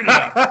screwed it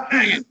up.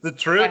 The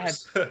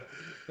trips.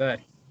 The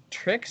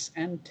tricks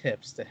and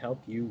tips to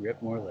help you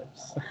rip more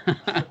lips.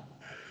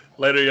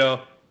 Later,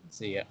 y'all.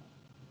 See ya.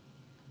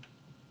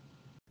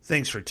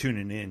 Thanks for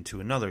tuning in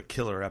to another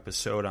killer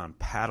episode on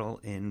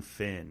Paddle and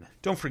Fin.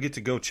 Don't forget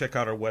to go check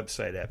out our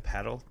website at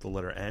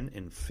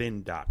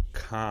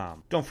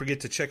paddle_and_fin.com. Don't forget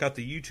to check out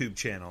the YouTube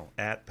channel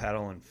at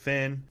Paddle and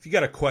Fin. If you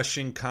got a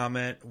question,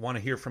 comment, want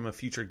to hear from a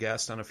future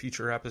guest on a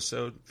future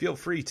episode, feel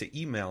free to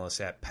email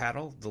us at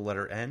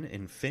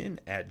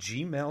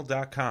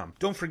paddle_and_fin@gmail.com.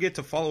 Don't forget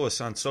to follow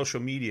us on social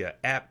media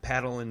at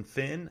Paddle and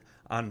Fin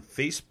on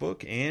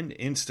Facebook and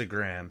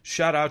Instagram.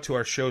 Shout out to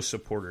our show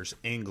supporters,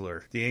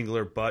 Angler. The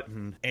Angler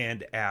button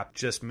and app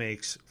just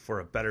makes for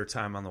a better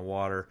time on the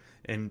water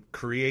and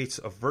creates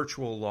a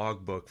virtual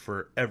logbook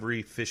for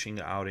every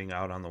fishing outing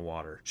out on the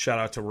water. Shout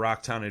out to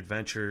Rocktown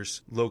Adventures,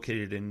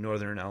 located in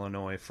northern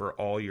Illinois, for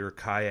all your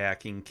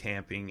kayaking,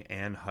 camping,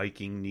 and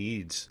hiking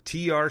needs.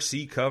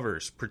 TRC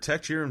Covers,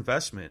 protect your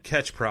investment.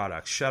 Catch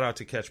Products, shout out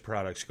to Catch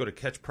Products. Go to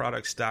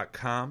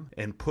catchproducts.com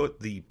and put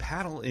the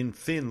Paddle and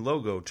Fin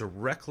logo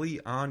directly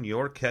on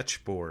your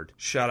catch board.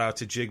 Shout out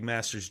to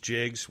Jigmasters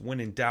Jigs. When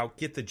in doubt,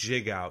 get the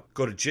jig out.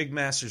 Go to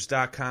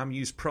jigmasters.com,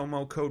 use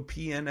promo code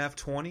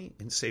PNF20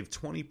 and save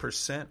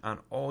 20% on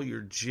all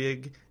your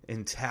jig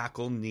and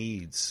tackle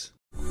needs.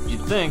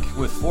 You'd think,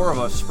 with four of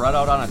us spread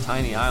out on a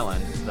tiny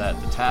island,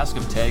 that the task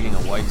of tagging a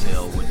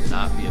whitetail would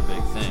not be a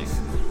big thing.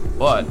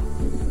 But,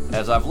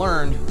 as I've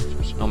learned,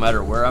 no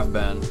matter where I've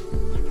been,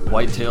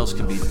 whitetails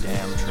can be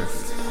damn tricky.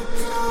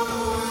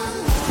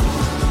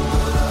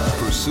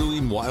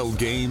 Pursuing wild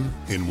game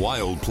in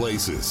wild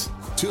places.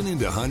 Tune in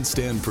to Hunt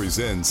Stand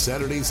Presents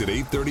Saturdays at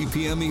 8:30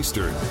 p.m.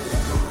 Eastern.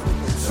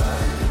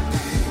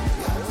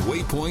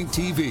 Waypoint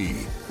TV,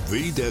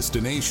 the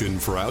destination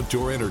for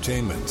outdoor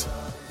entertainment.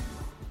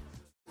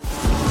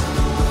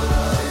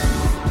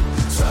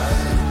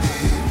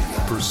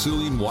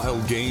 Pursuing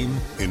wild game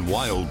in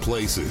wild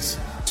places.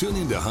 Tune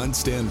in to Hunt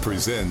Stand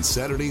Presents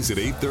Saturdays at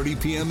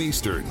 8:30 p.m.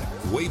 Eastern.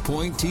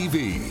 Waypoint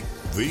TV,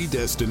 the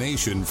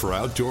destination for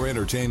outdoor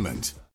entertainment.